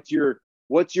 okay, what's your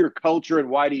culture and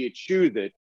why do you choose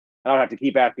it? I don't have to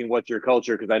keep asking what's your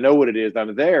culture, because I know what it is.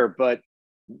 I'm there, but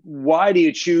why do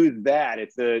you choose that?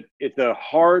 It's a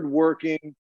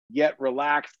hardworking yet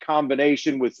relaxed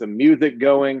combination with some music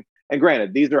going. And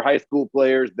granted, these are high school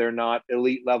players. They're not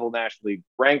elite level nationally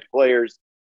ranked players.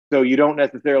 So you don't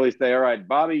necessarily say, all right,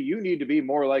 Bobby, you need to be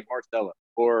more like Marcelo,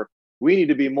 or we need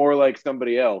to be more like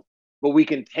somebody else. But we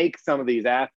can take some of these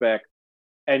aspects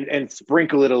and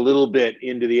sprinkle it a little bit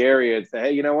into the area and say,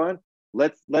 hey, you know what?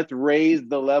 Let's raise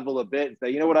the level a bit and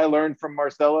say, you know what I learned from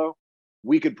Marcelo?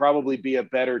 We could probably be a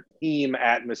better team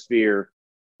atmosphere,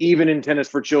 even in tennis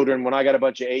for children, when I got a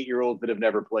bunch of 8-year-olds that have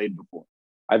never played before.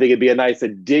 I think it'd be a nice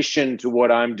addition to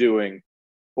what I'm doing,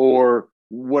 or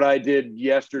what I did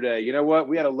yesterday. You know what?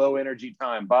 We had a low energy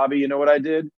time. Bobby, you know what I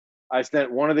did? I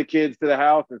sent one of the kids to the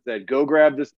house and said, go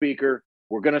grab the speaker.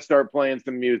 We're going to start playing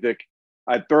some music.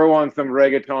 I'd throw on some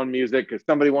reggaeton music because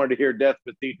somebody wanted to hear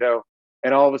Despacito.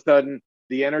 And all of a sudden,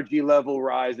 the energy level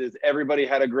rises. Everybody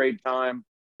had a great time.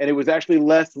 And it was actually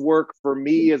less work for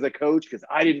me as a coach, because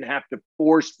I didn't have to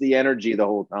force the energy the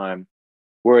whole time.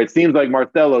 Where it seems like,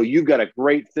 Marcelo, you've got a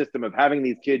great system of having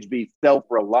these kids be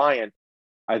self-reliant.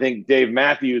 I think Dave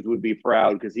Matthews would be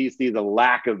proud, because he sees a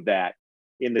lack of that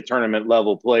in the tournament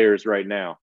level players right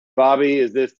now. Bobby,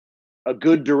 is this a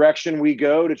good direction we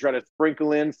go to try to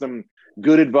sprinkle in some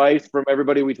good advice from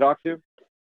everybody we talk to?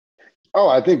 Oh,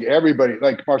 I think everybody,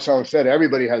 like Marcelo said,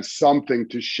 everybody has something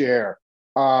to share.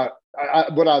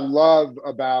 What I love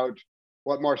about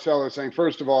what Marcelo is saying,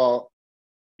 first of all,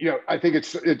 I think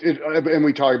it's and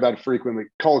we talk about it frequently,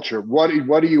 culture. What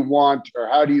do you want, or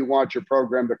how do you want your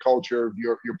program, the culture of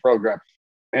your program?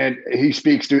 And he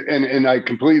speaks to, and I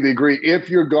completely agree. If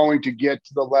you're going to get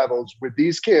to the levels with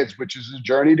these kids, which is a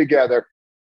journey together,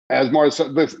 as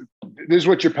Marcelo, this is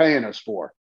what you're paying us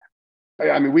for.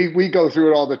 I mean, we go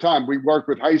through it all the time. We work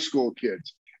with high school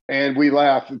kids, and we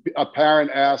laugh. A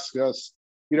parent asks us,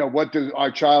 what does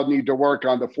our child need to work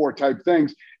on, the 4 type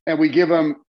things, and we give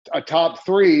them a top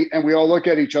 3, and we all look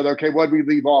at each other. Okay, what did we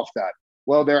leave off that?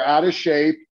 Well, they're out of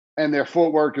shape and their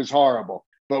footwork is horrible.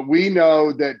 But we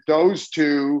know that those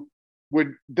 2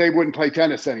 wouldn't play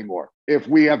tennis anymore if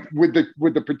we have with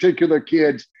the particular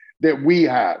kids that we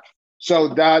have. So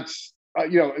that's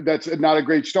that's not a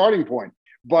great starting point.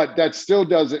 But that still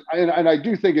doesn't, and I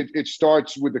do think it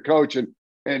starts with the coach, and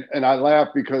I laugh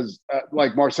because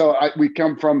like Marcelo, I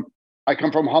come from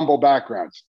humble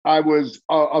backgrounds. I was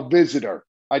a visitor.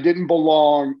 I didn't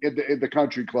belong in the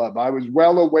country club. I was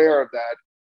well aware of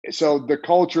that. So the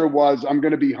culture was, I'm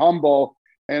going to be humble,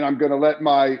 and I'm going to let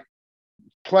my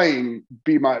playing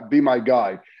be my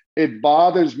guide. It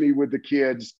bothers me with the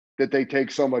kids that they take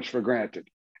so much for granted.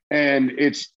 And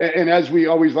as we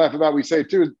always laugh about, we say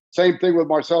too, same thing with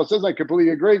Marcelo says, I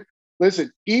completely agree.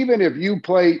 Listen, even if you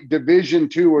play Division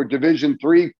II or Division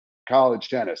III college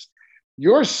tennis,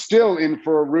 you're still in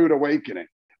for a rude awakening,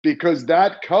 because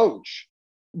that coach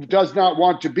does not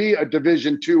want to be a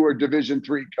Division II or Division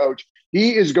III coach.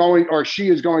 He is going, or she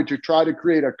is going, to try to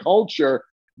create a culture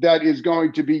that is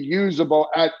going to be usable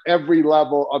at every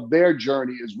level of their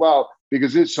journey as well,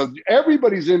 because so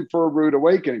everybody's in for a rude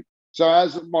awakening. So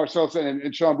as Marcel said,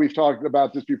 and Sean, we've talked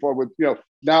about this before with,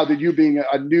 now that you being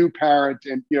a new parent,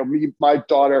 and, me, my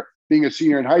daughter being a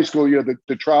senior in high school,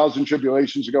 the trials and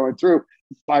tribulations are going through.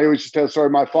 I always tell the story,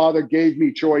 my father gave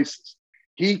me choices.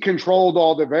 He controlled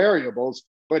all the variables,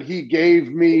 but he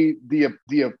gave me the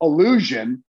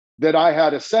illusion that I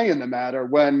had a say in the matter,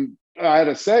 when I had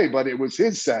a say, but it was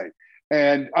his say.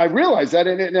 And I realized that,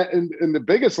 and the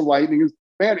biggest enlightening is,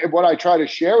 man, what I try to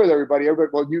share with everybody,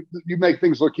 well, you make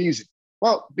things look easy.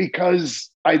 Well, because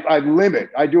I limit,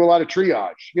 I do a lot of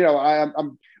triage.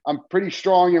 I'm pretty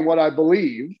strong in what I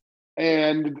believe,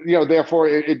 and therefore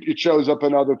it shows up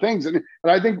in other things. And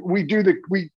I think we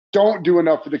don't do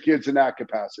enough for the kids in that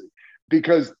capacity,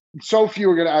 because so few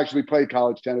are going to actually play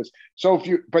college tennis. So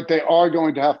few, but they are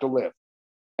going to have to live.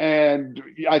 And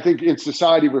I think in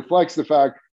society reflects the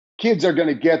fact kids are going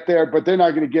to get there, but they're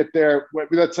not going to get there.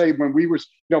 Let's say when we were,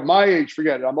 my age,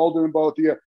 forget it, I'm older than both of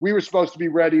you. We were supposed to be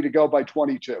ready to go by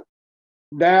 22.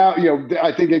 Now,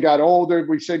 I think it got older.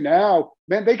 We say now,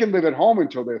 man, they can live at home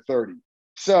until they're 30.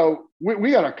 So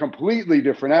we got a completely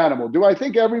different animal. Do I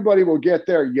think everybody will get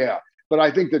there? Yeah. But I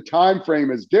think the time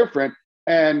frame is different.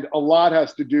 And a lot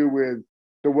has to do with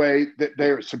the way that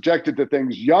they're subjected to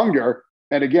things younger.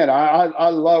 And again, I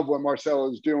love what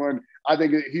Marcelo is doing. I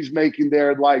think he's making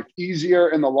their life easier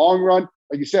in the long run.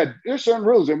 Like you said, there's certain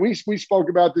rules. And we spoke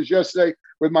about this yesterday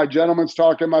with my gentleman's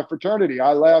talk in my fraternity.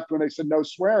 I laughed when they said no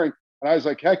swearing. And I was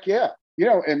like, heck yeah.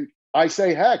 And I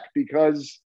say heck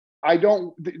because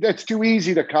that's too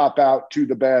easy to cop out to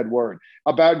the bad word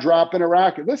about dropping a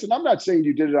racket. Listen, I'm not saying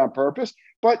you did it on purpose,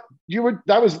 but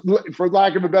that was, for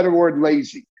lack of a better word,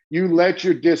 lazy. You let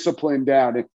your discipline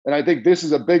down. And I think this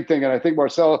is a big thing. And I think,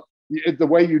 Marcelo, the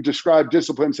way you describe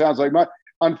discipline sounds like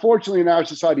unfortunately, in our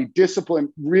society,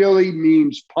 discipline really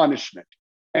means punishment,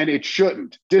 and it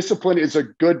shouldn't. Discipline is a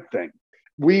good thing.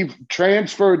 We've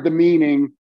transferred the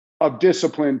meaning of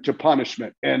discipline to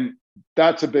punishment, and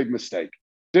that's a big mistake.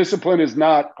 Discipline is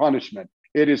not punishment.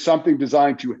 It is something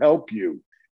designed to help you.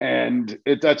 And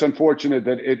that's unfortunate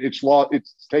that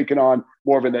it's taken on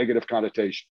more of a negative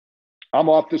connotation. I'm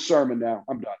off the sermon now.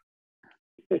 I'm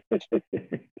done.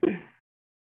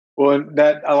 Well,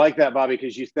 I like that, Bobby,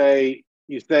 because you say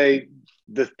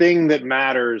the thing that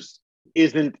matters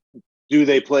isn't do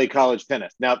they play college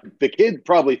tennis. Now, the kids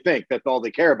probably think that's all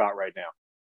they care about right now.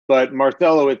 But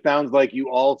Marcelo, it sounds like you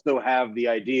also have the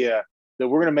idea that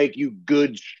we're going to make you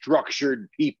good, structured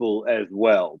people as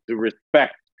well, to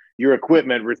respect your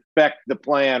equipment, respect the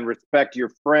plan, respect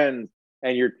your friends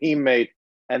and your teammates.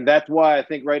 And that's why I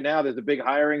think right now there's a big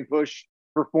hiring push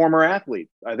for former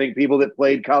athletes. I think people that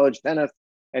played college tennis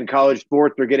and college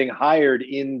sports are getting hired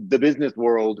in the business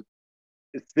world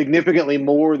significantly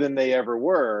more than they ever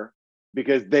were,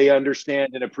 because they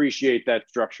understand and appreciate that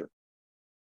structure.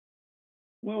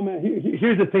 Well, man,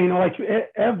 here's the thing. Like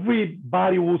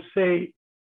everybody will say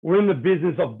we're in the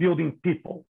business of building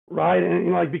people, right?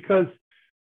 And because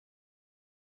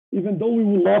even though we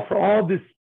would love for all these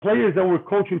players that we're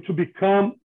coaching to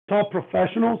become top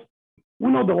professionals, we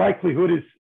know the likelihood is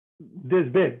this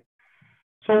big.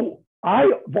 So I've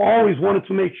always wanted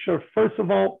to make sure, first of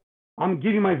all, I'm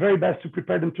giving my very best to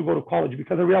prepare them to go to college,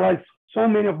 because I realized so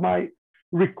many of my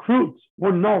recruits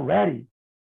were not ready.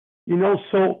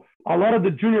 So a lot of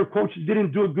the junior coaches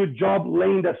didn't do a good job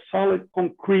laying that solid,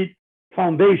 concrete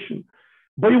foundation.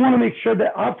 But you want to make sure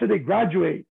that after they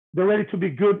graduate, they're ready to be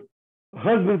good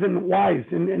husbands and wives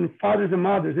and fathers and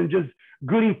mothers, and just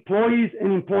good employees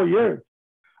and employers.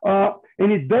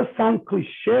 And it does sound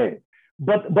cliche,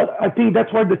 but I think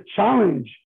that's where the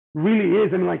challenge really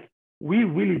is. We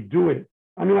really do it.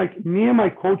 Me and my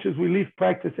coaches, we leave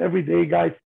practice every day,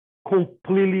 guys,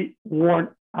 completely worn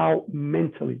out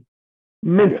mentally.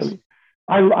 Yes.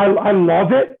 I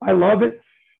love it. I love it.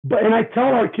 And I tell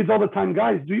our kids all the time,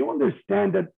 guys, do you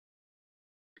understand that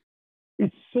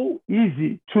it's so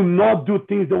easy to not do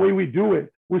things the way we do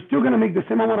it? We're still going to make the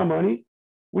same amount of money.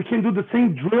 We can do the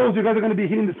same drills. You guys are going to be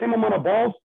hitting the same amount of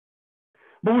balls.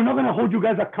 But we're not going to hold you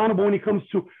guys accountable when it comes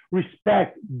to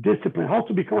respect, discipline, how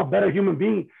to become a better human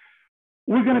being.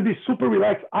 We're going to be super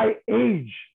relaxed. I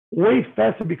age way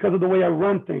faster because of the way I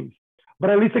run things. But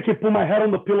at least I can put my head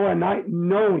on the pillow at night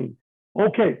knowing,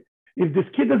 okay, If this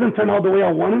kid doesn't turn out the way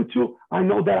I want him to, I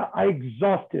know that I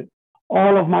exhausted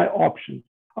all of my options.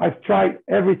 I've tried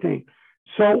everything.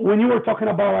 So when you were talking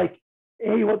about like,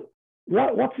 hey,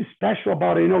 what's special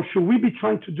about it? Should we be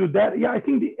trying to do that? Yeah, I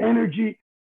think the energy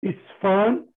is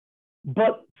fun,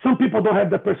 but some people don't have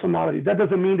the personality. That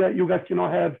doesn't mean that you guys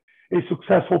cannot have a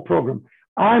successful program.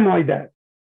 I'm like that.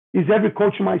 Is every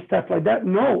coach on my staff like that?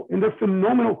 No, and they're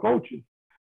phenomenal coaches.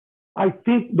 I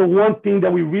think the one thing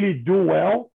that we really do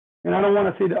well, and I don't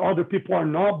want to say that other people are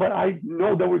not, but I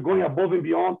know that we're going above and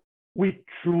beyond. We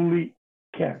truly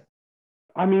care.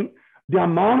 I mean, the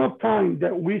amount of time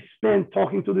that we spend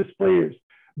talking to these players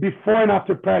before and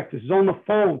after practice, is on the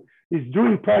phone, is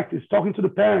during practice, talking to the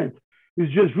parents, is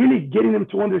just really getting them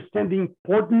to understand the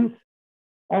importance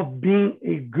of being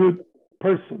a good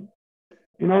person.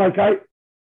 Like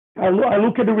I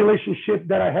look at the relationship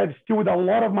that I have still with a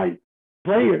lot of my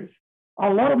players. A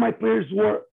lot of my players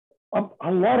were,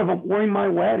 a lot of them were in my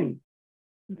wedding.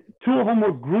 2 of them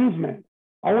were groomsmen.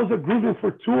 I was a groomsman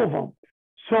for 2 of them.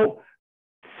 So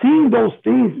seeing those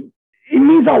things, it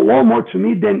means a lot more to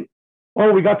me than,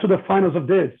 oh, we got to the finals of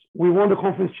this. We won the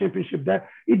conference championship there.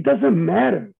 It doesn't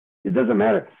matter. It doesn't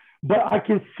matter. But I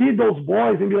can see those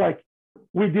boys and be like,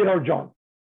 we did our job.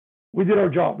 We did our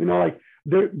job. Like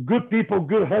they're good people,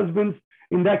 good husbands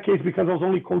in that case, because I was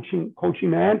only coaching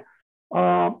man.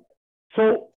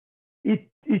 So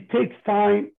it takes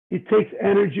time, it takes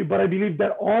energy, but I believe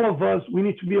that all of us, we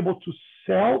need to be able to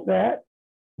sell that,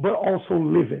 but also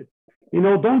live it.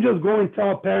 Don't just go and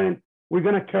tell a parent, we're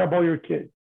going to care about your kid.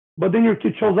 But then your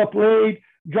kid shows up late,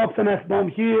 drops an F-bomb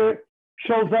here,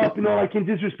 shows up, like and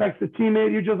disrespects the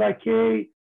teammate. You're just like,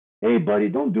 hey, buddy,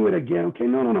 don't do it again. Okay,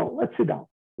 no. Let's sit down.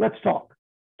 Let's talk.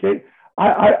 Okay.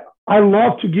 I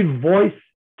love to give voice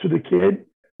to the kid.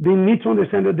 They need to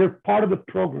understand that they're part of the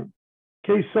program.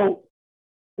 Okay. So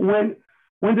when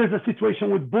there's a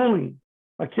situation with bullying,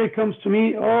 a kid comes to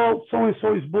me, oh,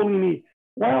 so-and-so is bullying me.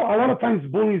 Well, a lot of times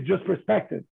bullying is just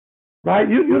perspective, right?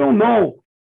 You don't know,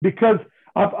 because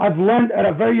I've learned at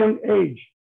a very young age,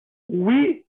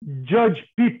 we judge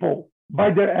people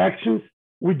by their actions.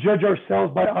 We judge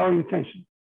ourselves by our intentions.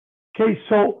 Okay,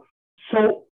 so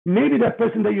maybe that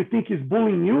person that you think is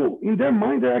bullying you, in their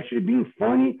mind, they're actually being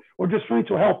funny or just trying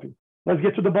to help you. Let's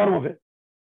get to the bottom of it.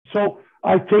 So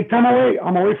I take time away.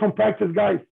 I'm away from practice,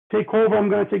 guys. Take over. I'm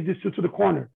going to take these 2 to the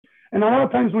corner. And a lot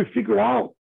of times we figure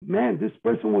out, man, this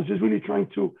person was just really trying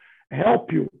to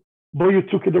help you, but you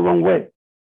took it the wrong way.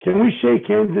 Can we shake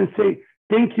hands and say,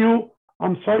 thank you,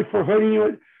 I'm sorry for hurting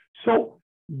you? So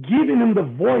giving them the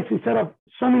voice instead of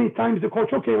so many times the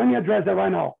coach, okay, let me address that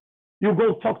right now. You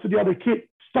go talk to the other kid,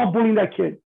 stop bullying that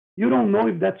kid. You don't know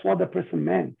if that's what the person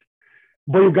meant,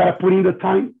 but you got to put in the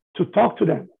time to talk to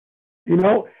them,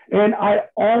 and I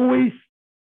always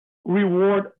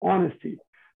reward honesty.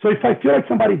 So if I feel like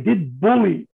somebody did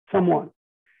bully someone,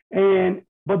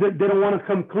 but they don't want to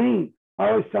come clean, I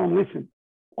always tell them, listen,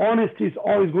 honesty is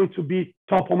always going to be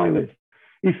top on my list.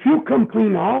 If you come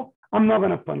clean now, I'm not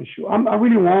going to punish you. I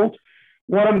really won't.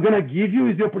 What I'm going to give you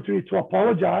is the opportunity to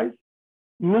apologize,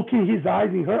 look in his eyes,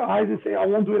 in her eyes, and say, I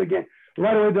won't do it again.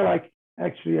 Right away, they're like,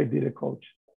 actually, I did it, coach.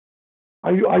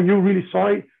 Are you really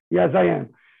sorry? Yes, I am.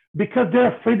 Because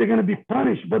they're afraid they're going to be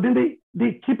punished, but then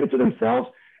they keep it to themselves,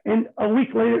 and a week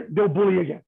later, they'll bully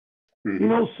again.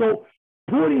 Mm-hmm. So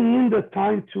putting in the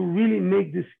time to really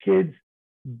make these kids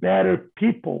better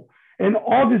people. And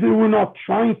obviously, we're not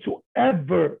trying to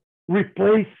ever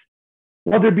replace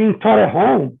what they're being taught at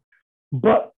home.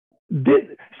 But,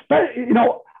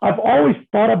 I've always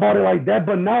thought about it like that,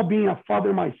 but now being a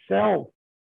father myself,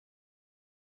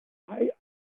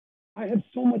 I have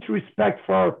so much respect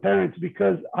for our parents,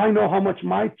 because I know how much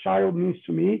my child means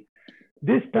to me.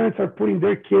 These parents are putting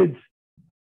their kids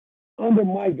under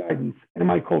my guidance and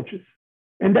my coaches.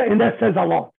 And that says a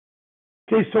lot.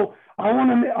 Okay, so I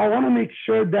want to make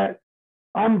sure that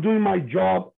I'm doing my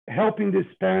job helping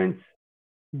these parents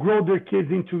grow their kids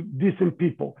into decent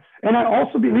people. And I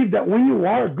also believe that when you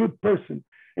are a good person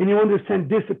and you understand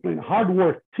discipline, hard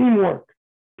work, teamwork,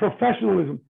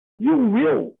 professionalism, you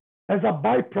will, as a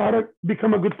byproduct,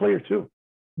 become a good player too.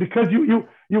 Because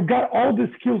you got all the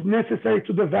skills necessary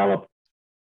to develop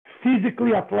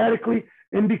physically, athletically,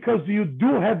 and because you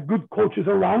do have good coaches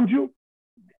around you,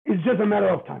 it's just a matter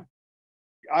of time.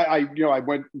 I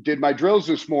did my drills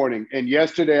this morning, and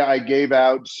yesterday I gave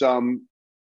out some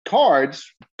cards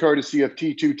courtesy of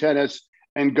T2 Tennis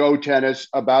and Go Tennis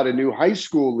about a new high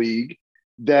school league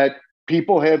that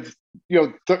people have,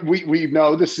 we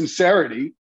know the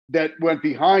sincerity that went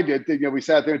behind it. That, we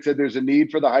sat there and said, there's a need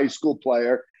for the high school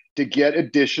player to get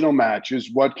additional matches.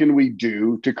 What can we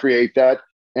do to create that?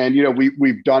 And,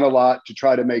 we've done a lot to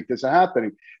try to make this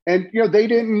happening. And,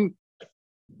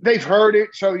 they've heard it.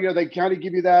 So, they kind of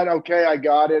give you that, okay, I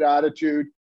got it attitude.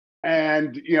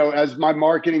 And, as my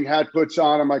marketing hat puts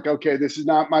on, I'm like, okay, this is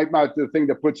not the thing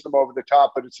that puts them over the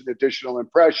top, but it's an additional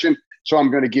impression. So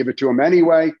I'm going to give it to them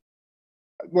anyway.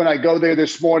 When I go there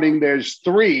this morning, there's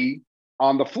 3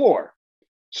 on the floor.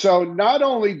 So not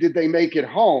only did they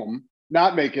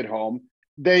not make it home,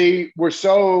 they were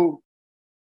so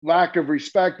lack of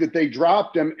respect that they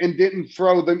dropped them and didn't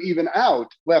throw them even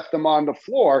out, left them on the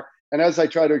floor. And as I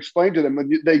try to explain to them,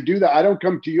 when they do that, I don't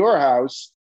come to your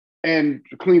house and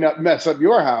mess up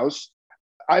your house.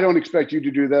 I don't expect you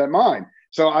to do that at mine.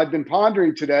 So I've been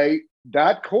pondering today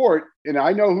that court, and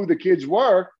I know who the kids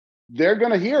were. They're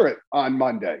going to hear it on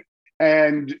Monday.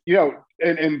 And,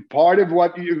 and part of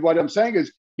what I'm saying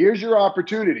is, here's your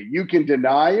opportunity. You can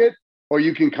deny it or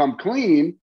you can come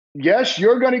clean. Yes,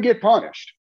 you're going to get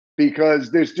punished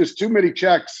because there's just too many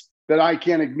checks that I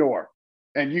can't ignore.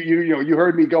 And you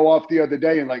heard me go off the other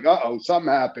day and like,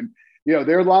 something happened.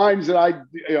 There are lines that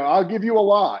I'll give you a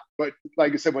lot, but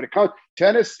like I said, when it comes,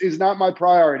 tennis is not my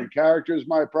priority. Character is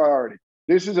my priority.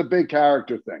 This is a big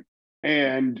character thing.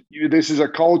 And this is a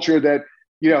culture that,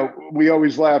 we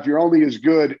always laugh. You're only as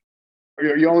good,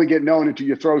 or you only get known until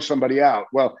you throw somebody out.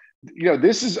 Well,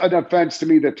 this is an offense to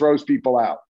me that throws people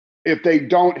out if they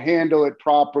don't handle it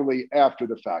properly after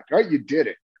the fact. All right, you did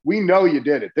it. We know you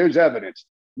did it. There's evidence.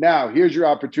 Now, here's your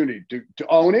opportunity to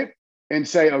own it and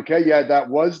say, okay, yeah, that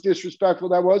was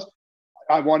disrespectful.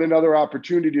 I want another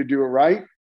opportunity to do it right.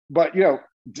 But,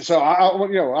 so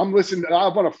I'm listening. I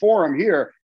want a forum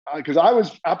here because I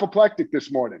was apoplectic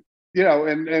this morning,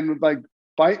 and like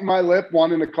biting my lip,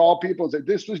 wanting to call people and say,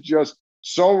 this was just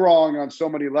so wrong on so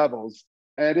many levels.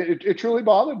 And it truly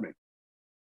bothered me.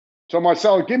 So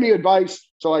Marcelo, give me advice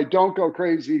so I don't go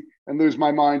crazy and lose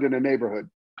my mind in a neighborhood.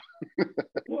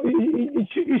 Well,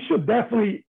 it should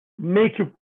definitely make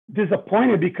you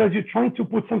disappointed because you're trying to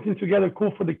put something together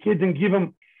cool for the kids and give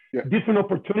them different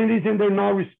opportunities, and they're not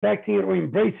respecting it or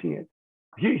embracing it.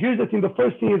 Here's the thing. The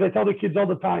first thing is I tell the kids all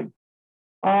the time,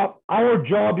 our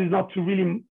job is not to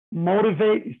really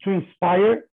motivate, it's to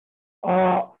inspire.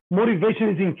 Motivation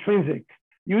is intrinsic.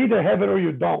 You either have it or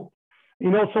you don't.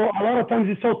 So a lot of times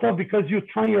it's so tough because you're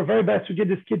trying your very best to get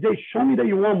this kid, they show me that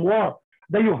you want more,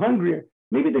 that you're hungrier.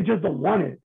 Maybe they just don't want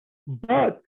it,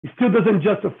 but it still doesn't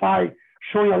justify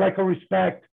showing a lack of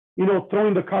respect,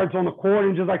 throwing the cards on the court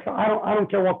and just like, I don't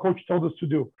care what coach told us to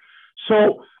do.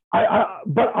 So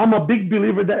but I'm a big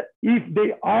believer that if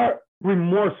they are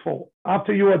remorseful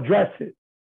after you address it,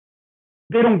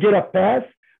 they don't get a pass.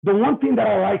 The one thing that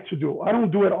I like to do, I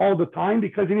don't do it all the time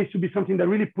because it needs to be something that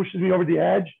really pushes me over the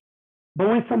edge. But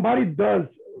when somebody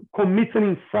commits an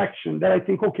infraction that I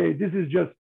think, okay, this is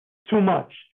just too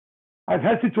much. I've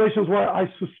had situations where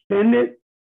I suspended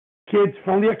kids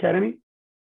from the academy.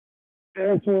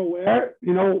 Parents were aware,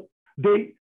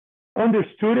 they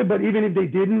understood it, but even if they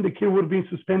didn't, the kid would have been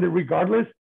suspended regardless.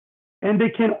 And they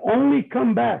can only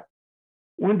come back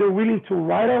when they're willing to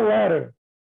write a letter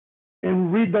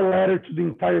and read the letter to the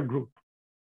entire group.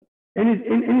 And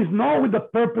it's not with the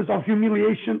purpose of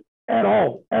humiliation at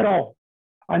all.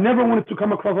 I never wanted to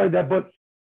come across like that, but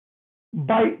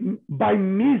by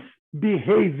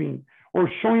misbehaving or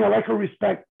showing a lack of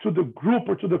respect to the group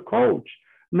or to the coach,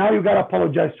 now you got to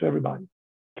apologize to everybody,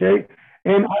 okay?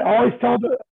 And I always tell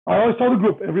the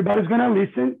group, everybody's going to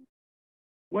listen,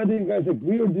 whether you guys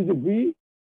agree or disagree.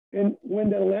 And when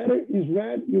the letter is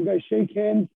read, you guys shake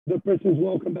hands, the person is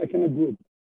welcome back in the group.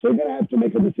 So you're going to have to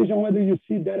make a decision whether you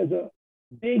see that as a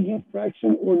big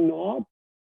infraction or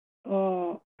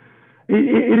not.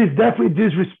 It is definitely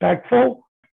disrespectful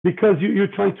because you're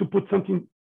trying to put something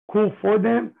cool for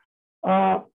them.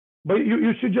 But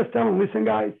you should just tell them, listen,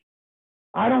 guys,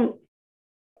 I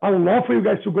would love for you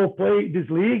guys to go play this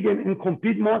league and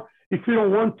compete more. If you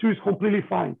don't want to, it's completely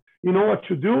fine. You know what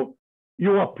you do?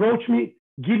 You approach me,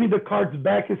 give me the cards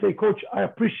back and say, Coach, I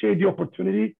appreciate the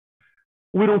opportunity.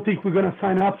 We don't think we're going to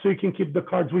sign up so you can keep the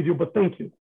cards with you, but thank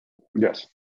you. Yes.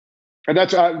 And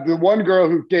that's the one girl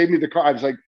who gave me the card. I was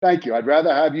like, thank you. I'd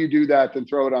rather have you do that than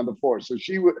throw it on the floor. So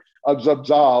she was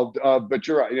absolved, but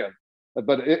you're right. Yeah.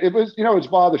 But it was, it's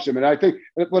bothersome. And I think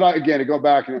to go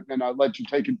back and I'll let you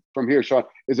take it from here, Sean,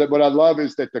 is that what I love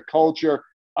is that the culture,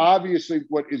 obviously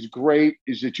what is great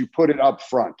is that you put it up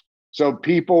front. So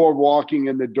people are walking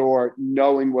in the door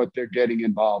knowing what they're getting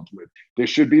involved with. There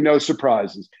should be no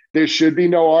surprises. There should be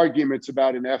no arguments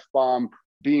about an F-bomb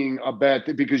being a bad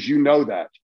thing because you know that.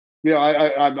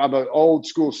 I'm an old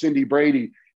school Cindy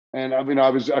Brady. And I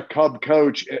was a Cub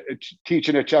coach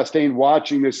teaching at Chastain,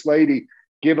 watching this lady.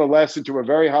 give a lesson to a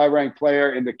very high-ranked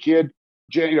player, and the kid,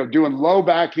 doing low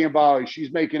backhand volleys.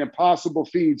 She's making impossible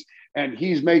feeds, and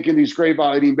he's making these great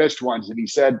volley, the best ones. And he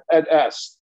said at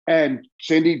S, and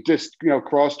Cindy just,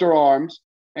 crossed her arms,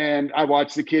 and I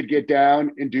watched the kid get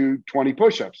down and do 20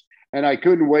 push-ups. And I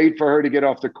couldn't wait for her to get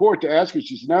off the court to ask her.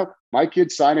 She said, no, my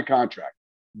kids sign a contract.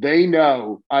 They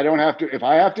know I don't have to, if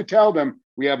I have to tell them,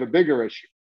 we have a bigger issue.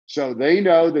 So they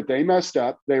know that they messed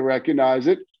up. They recognize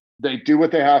it. They do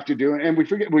what they have to do. And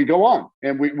we go on,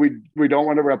 and we don't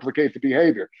want to replicate the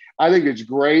behavior. I think it's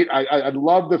great. I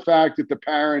love the fact that the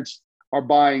parents are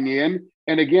buying in.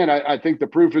 And again, I think the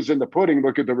proof is in the pudding.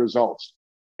 Look at the results.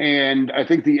 And I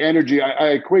think the energy, I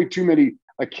equate too many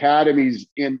academies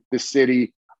in the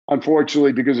city,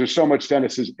 unfortunately, because there's so much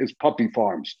tennis is puppy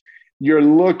farms. You're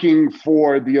looking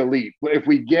for the elite. If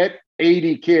we get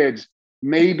 80 kids,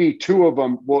 maybe 2 of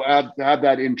them will have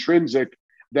that intrinsic,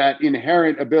 that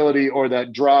inherent ability or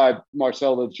that drive,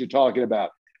 Marcelo, that you're talking about.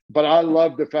 But I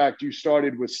love the fact you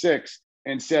started with 6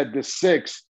 and said the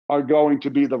 6 are going to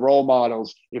be the role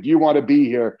models. If you want to be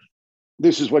here,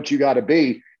 this is what you got to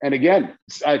be. And again,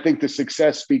 I think the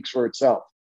success speaks for itself.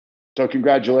 So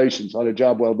congratulations on a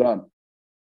job well done.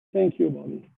 Thank you,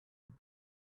 Bobby.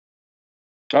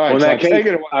 All right, well, in that case, take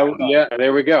it away. Yeah,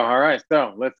 there we go. All right,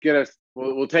 so let's get us.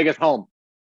 We'll take us home.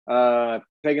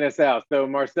 Taking us out. So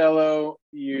Marcelo,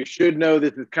 you should know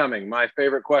this is coming. My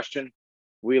favorite question.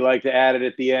 We like to add it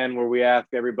at the end where we ask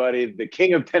everybody the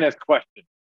king of tennis question.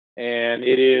 And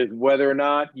it is whether or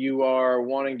not you are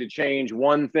wanting to change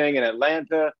one thing in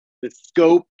Atlanta. The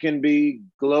scope can be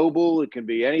global. It can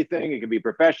be anything. It can be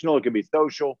professional. It can be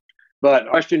social. But the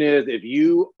question is, if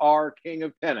you are king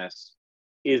of tennis,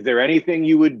 is there anything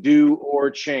you would do or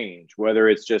change, whether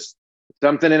it's just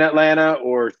something in Atlanta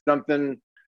or something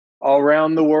all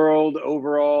around the world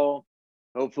overall?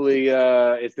 Hopefully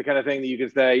it's the kind of thing that you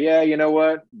can say, yeah, you know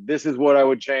what? This is what I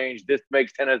would change. This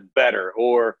makes tennis better.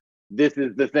 Or this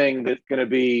is the thing that's going to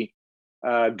be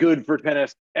good for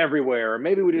tennis everywhere. Or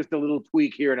maybe we just a little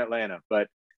tweak here in Atlanta. But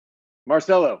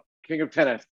Marcelo, king of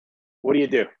tennis, what do you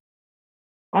do?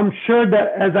 I'm sure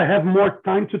that as I have more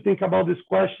time to think about this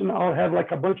question, I'll have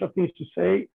like a bunch of things to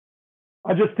say.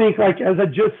 I just think like as I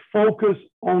just focus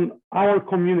on our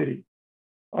community,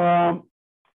 I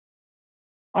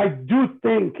do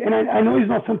think, and I know it's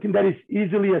not something that is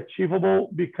easily achievable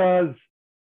because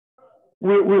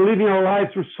we're living our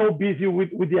lives. We're so busy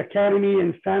with the academy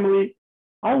and family.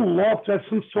 I would love to have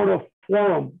some sort of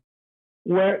forum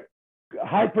where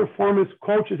high performance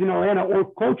coaches in Atlanta or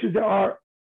coaches that are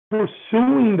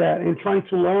pursuing that and trying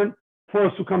to learn for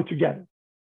us to come together,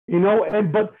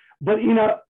 and but in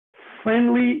a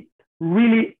friendly,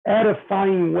 really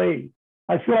edifying way.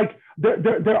 I feel like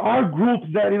there are groups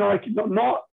that,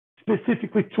 not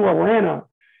specifically to Atlanta,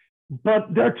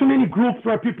 but there are too many groups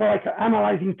where people are like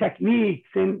analyzing techniques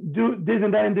and do this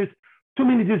and that, and there's too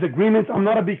many disagreements. I'm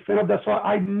not a big fan of that, so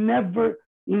I never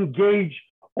engage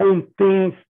on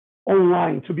things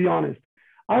online, to be honest.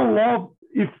 I love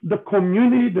if the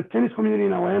community, the tennis community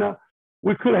in Atlanta,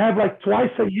 we could have like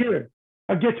twice a year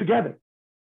a get together,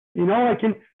 like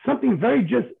in something very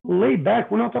just laid back.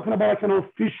 We're not talking about like an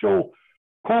official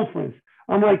conference.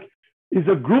 I'm like, it's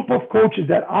a group of coaches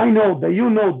that I know,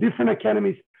 that different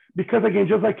academies, because again,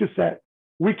 just like you said,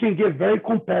 we can get very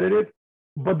competitive,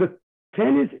 but the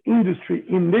tennis industry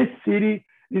in this city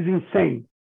is insane.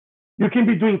 You can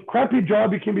be doing crappy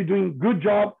job, you can be doing good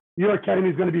job, your academy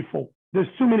is going to be full. There's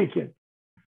too many kids.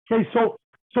 Okay, so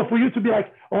for you to be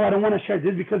like, oh, I don't want to share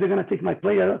this because they're going to take my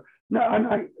player.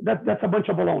 No, that's a bunch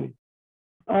of baloney.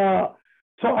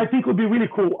 So I think it would be really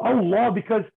cool. I would love,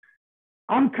 because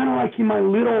I'm kind of like in my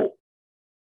little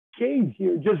cage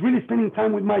here, just really spending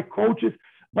time with my coaches.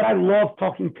 But I love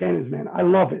talking tennis, man. I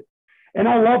love it. And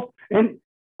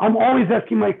I'm always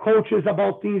asking my coaches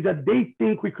about things that they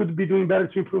think we could be doing better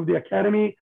to improve the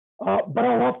academy. But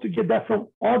I love to get that from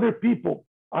other people.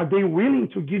 Are they willing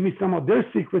to give me some of their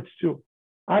secrets too?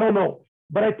 I don't know.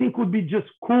 But I think it would be just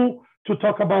cool to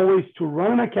talk about ways to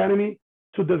run an academy,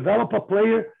 to develop a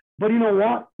player. But you know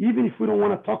what? Even if we don't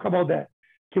want to talk about that,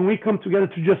 can we come together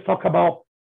to just talk about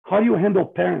how do you handle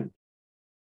parents?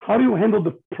 How do you handle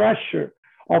the pressure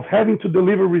of having to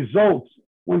deliver results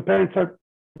when parents are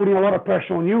putting a lot of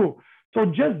pressure on you? So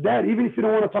just that, even if you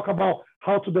don't want to talk about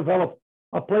how to develop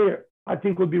a player, I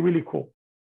think would be really cool.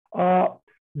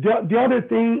 The other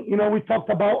thing, we talked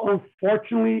about,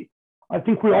 unfortunately, I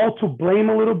think we're all to blame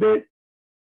a little bit.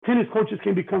 Tennis coaches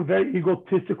can become very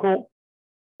egotistical.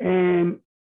 And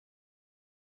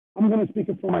I'm going to speak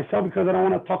it for myself because I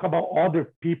don't want to talk about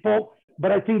other people.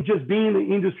 But I think just being in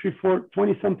the industry for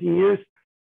 20-something years,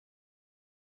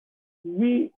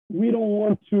 we don't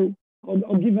want to.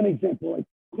 I'll give an example. Like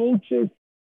coaches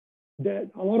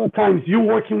that a lot of times you're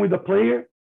working with a player,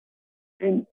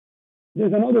 and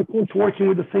there's another coach working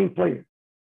with the same player,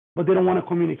 but they don't want to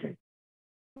communicate.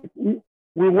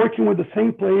 We're working with the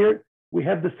same player. We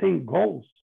have the same goals.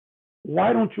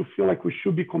 Why don't you feel like we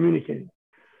should be communicating?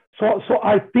 So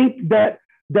I think that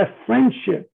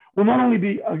friendship will not only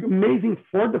be amazing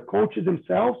for the coaches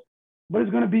themselves, but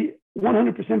it's going to be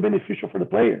 100% beneficial for the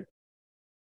player.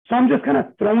 So I'm just kind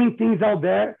of throwing things out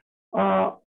there.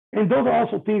 And those are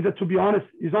also things that, to be honest,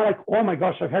 it's not like, oh my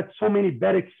gosh, I've had so many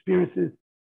bad experiences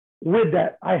with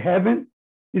that. I haven't.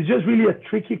 It's just really a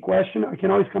tricky question. I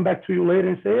can always come back to you later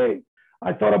and say, hey,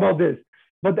 I thought about this.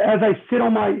 But as I sit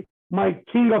on my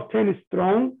king of tennis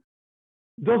throne,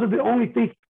 those are the only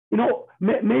things,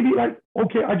 maybe like,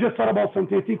 okay, I just thought about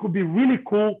something I think would be really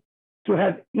cool to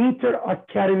have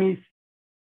inter-academies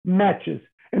matches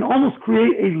and almost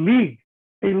create a league,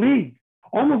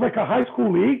 almost like a high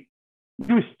school league.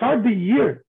 You start the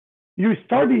year, you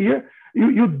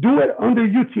do it under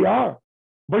UTR,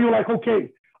 but you're like, okay,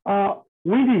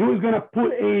 Windy Hill is going to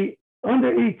put a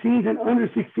under 18s and under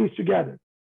 16s together.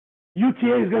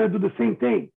 UTA is going to do the same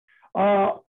thing.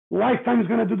 Lifetime is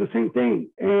going to do the same thing.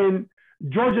 And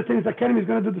Georgia Tennis Academy is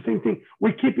going to do the same thing.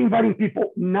 We keep inviting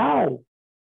people. Now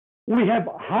we have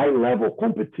high-level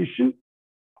competition.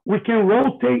 We can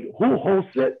rotate who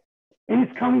hosts it, and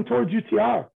it's coming towards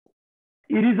UTR.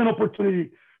 It is an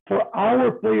opportunity for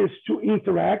our players to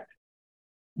interact,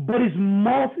 but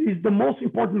the most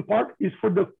important part is for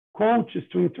the coaches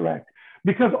to interact,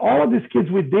 because all of these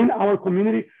kids within our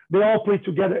community, they all play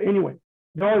together anyway.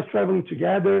 They're always traveling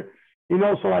together,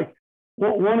 so like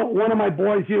one of my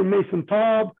boys here, Mason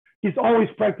Taub, he's always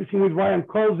practicing with Ryan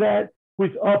Kozat,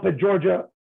 who's up at Georgia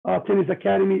Tennis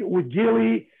Academy with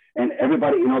Gilly, and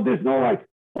everybody, there's no like,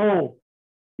 oh,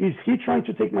 is he trying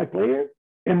to take my player?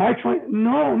 Am I trying?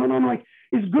 No. Like,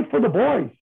 it's good for the boys.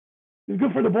 It's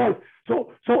good for the boys.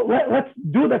 So let's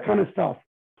do that kind of stuff.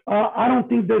 I don't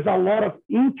think there's a lot of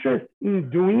interest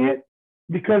in doing it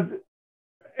because,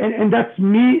 and that's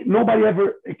me. Nobody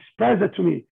ever expressed that to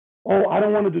me. Oh, I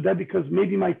don't want to do that because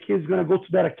maybe my kid's going to go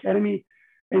to that academy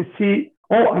and see,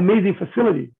 oh, amazing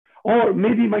facility. Or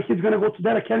maybe my kid's going to go to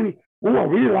that academy. Oh, I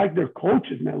really like their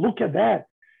coaches, man. Look at that.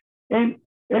 And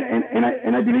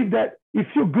I believe that if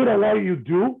you're good at what you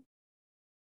do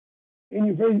and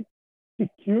you're very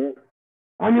secure,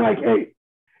 I mean, like, hey,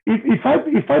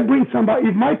 if I bring somebody,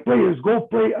 if my players go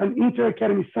play an inter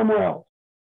academy somewhere else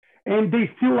and they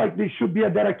feel like they should be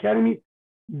at that academy,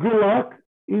 good luck,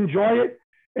 enjoy it.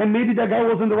 And maybe that guy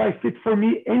wasn't the right fit for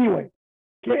me anyway.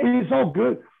 Okay, and it's all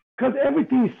good because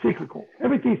everything is cyclical.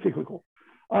 Everything is cyclical.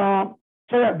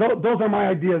 So yeah, those are my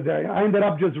ideas there. I ended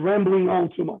up just rambling on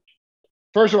too much.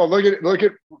 First of all, look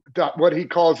at what he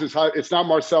calls his high. It's not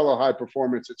Marcelo high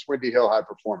performance. It's Windy Hill high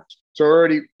performance. So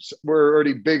we're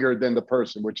already bigger than the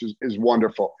person, which is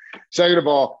wonderful. Second of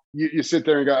all, you sit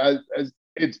there and go,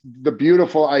 it's the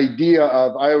beautiful idea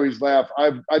of, I always laugh.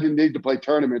 I didn't need to play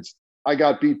tournaments. I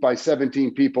got beat by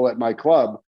 17 people at my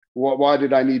club. Why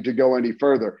did I need to go any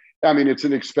further? I mean, it's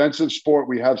an expensive sport.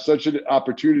 We have such an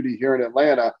opportunity here in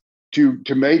Atlanta to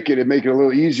make it and make it a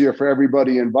little easier for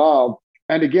everybody involved.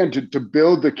 And again, to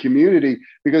build the community,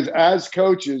 because as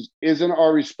coaches, isn't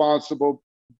our responsibility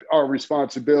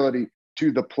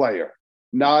to the player,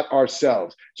 not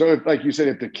ourselves. So if, like you said,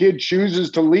 if the kid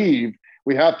chooses to leave,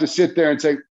 we have to sit there and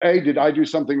say, hey, did I do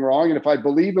something wrong? And if I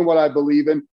believe in what I believe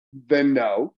in, then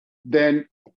no. Then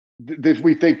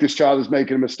we think this child is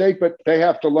making a mistake, but they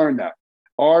have to learn that.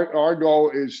 Our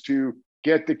goal is to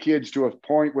get the kids to a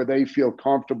point where they feel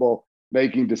comfortable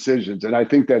making decisions. And I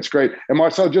think that's great. And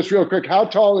Marcel, just real quick, how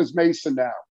tall is Mason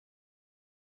now?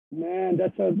 Man,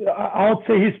 I would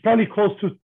say he's probably close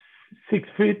to 6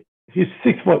 feet. He's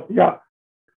 6 foot. Yeah.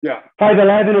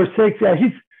 5'11" or 6. Yeah.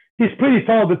 He's pretty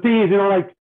tall. The thing is,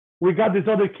 like we got this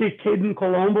other kid, Caden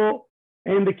Colombo,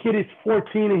 and the kid is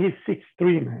 14 and he's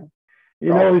 6'3", man.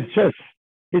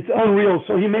 It's unreal.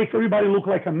 So he makes everybody look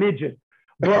like a midget.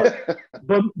 But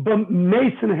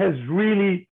Mason has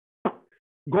really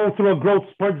gone through a growth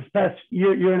spurt this past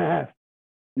year and a half.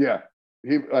 Yeah.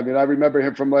 I remember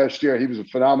him from last year. He was a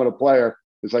phenomenal player.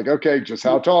 It's like, okay, just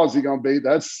how tall is he going to be?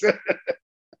 That's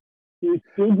he's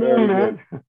still growing, man.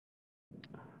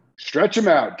 Stretch him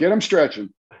out. Get him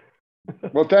stretching.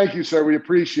 Well, thank you, sir. We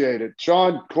appreciate it.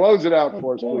 Sean, close it out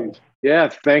for us, please. Yeah,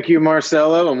 thank you,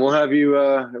 Marcelo. And we'll have you,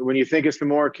 when you think of some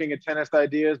more King of Tennis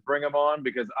ideas, bring them on,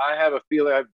 because I have a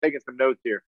feeling, I've taken some notes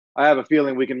here. I have a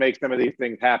feeling we can make some of these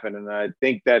things happen. And I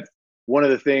think that's one of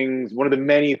the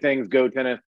many things Go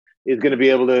Tennis is going to be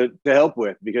able to help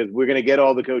with, because we're going to get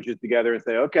all the coaches together and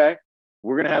say, okay,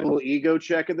 we're going to have a little ego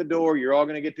check at the door. You're all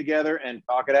going to get together and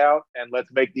talk it out, and let's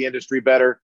make the industry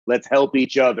better. Let's help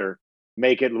each other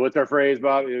make it. What's our phrase,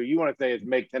 Bob? You want to say is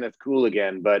make tennis cool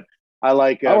again, but I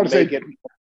like I want to say it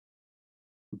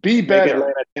be better. Make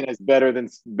Atlanta tennis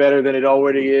better than it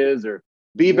already is, or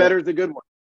be better is a good one.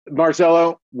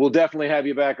 Marcelo, we'll definitely have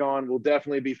you back on. We'll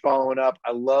definitely be following up.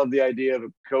 I love the idea of a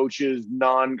coaches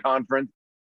non-conference.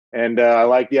 And I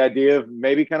like the idea of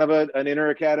maybe kind of an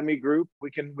inter-academy group.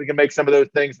 We can make some of those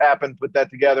things happen, put that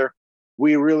together.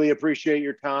 We really appreciate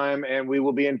your time, and we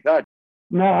will be in touch.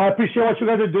 No, I appreciate what you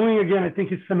guys are doing. Again, I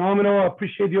think it's phenomenal. I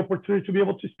appreciate the opportunity to be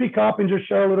able to speak up and just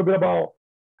share a little bit about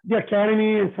the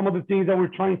academy and some of the things that we're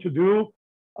trying to do.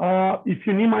 If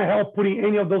you need my help putting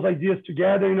any of those ideas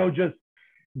together, just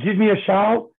give me a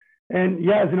shout. And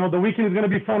yes, the weekend is going to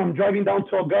be fun. I'm driving down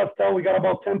to Augusta. We got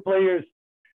about 10 players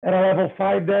at a level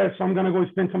 5 there. So I'm going to go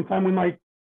spend some time with my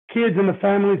kids and the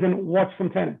families and watch some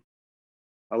tennis.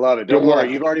 I love it. Don't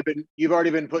worry. You've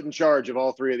already been put in charge of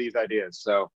all 3 of these ideas.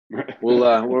 So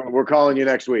we're calling you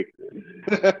next week.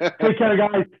 Take care,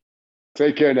 guys.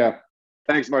 Take care now.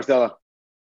 Thanks, Marcelo.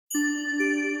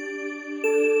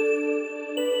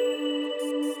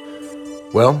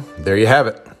 Well, there you have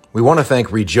it. We want to thank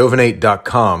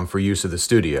rejuvenate.com for use of the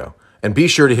studio, and be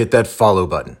sure to hit that follow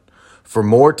button. For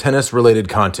more tennis-related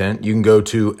content, you can go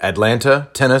to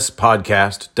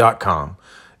atlantatennispodcast.com.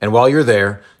 And while you're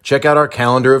there, check out our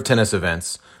calendar of tennis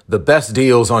events, the best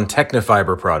deals on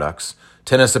Technifiber products,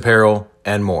 tennis apparel,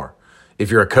 and more. If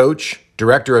you're a coach,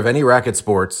 director of any racket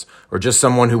sports, or just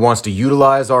someone who wants to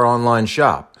utilize our online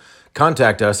shop,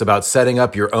 contact us about setting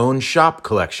up your own shop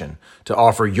collection to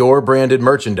offer your branded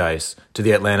merchandise to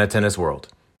the Atlanta tennis world.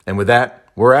 And with that,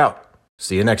 we're out.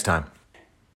 See you next time.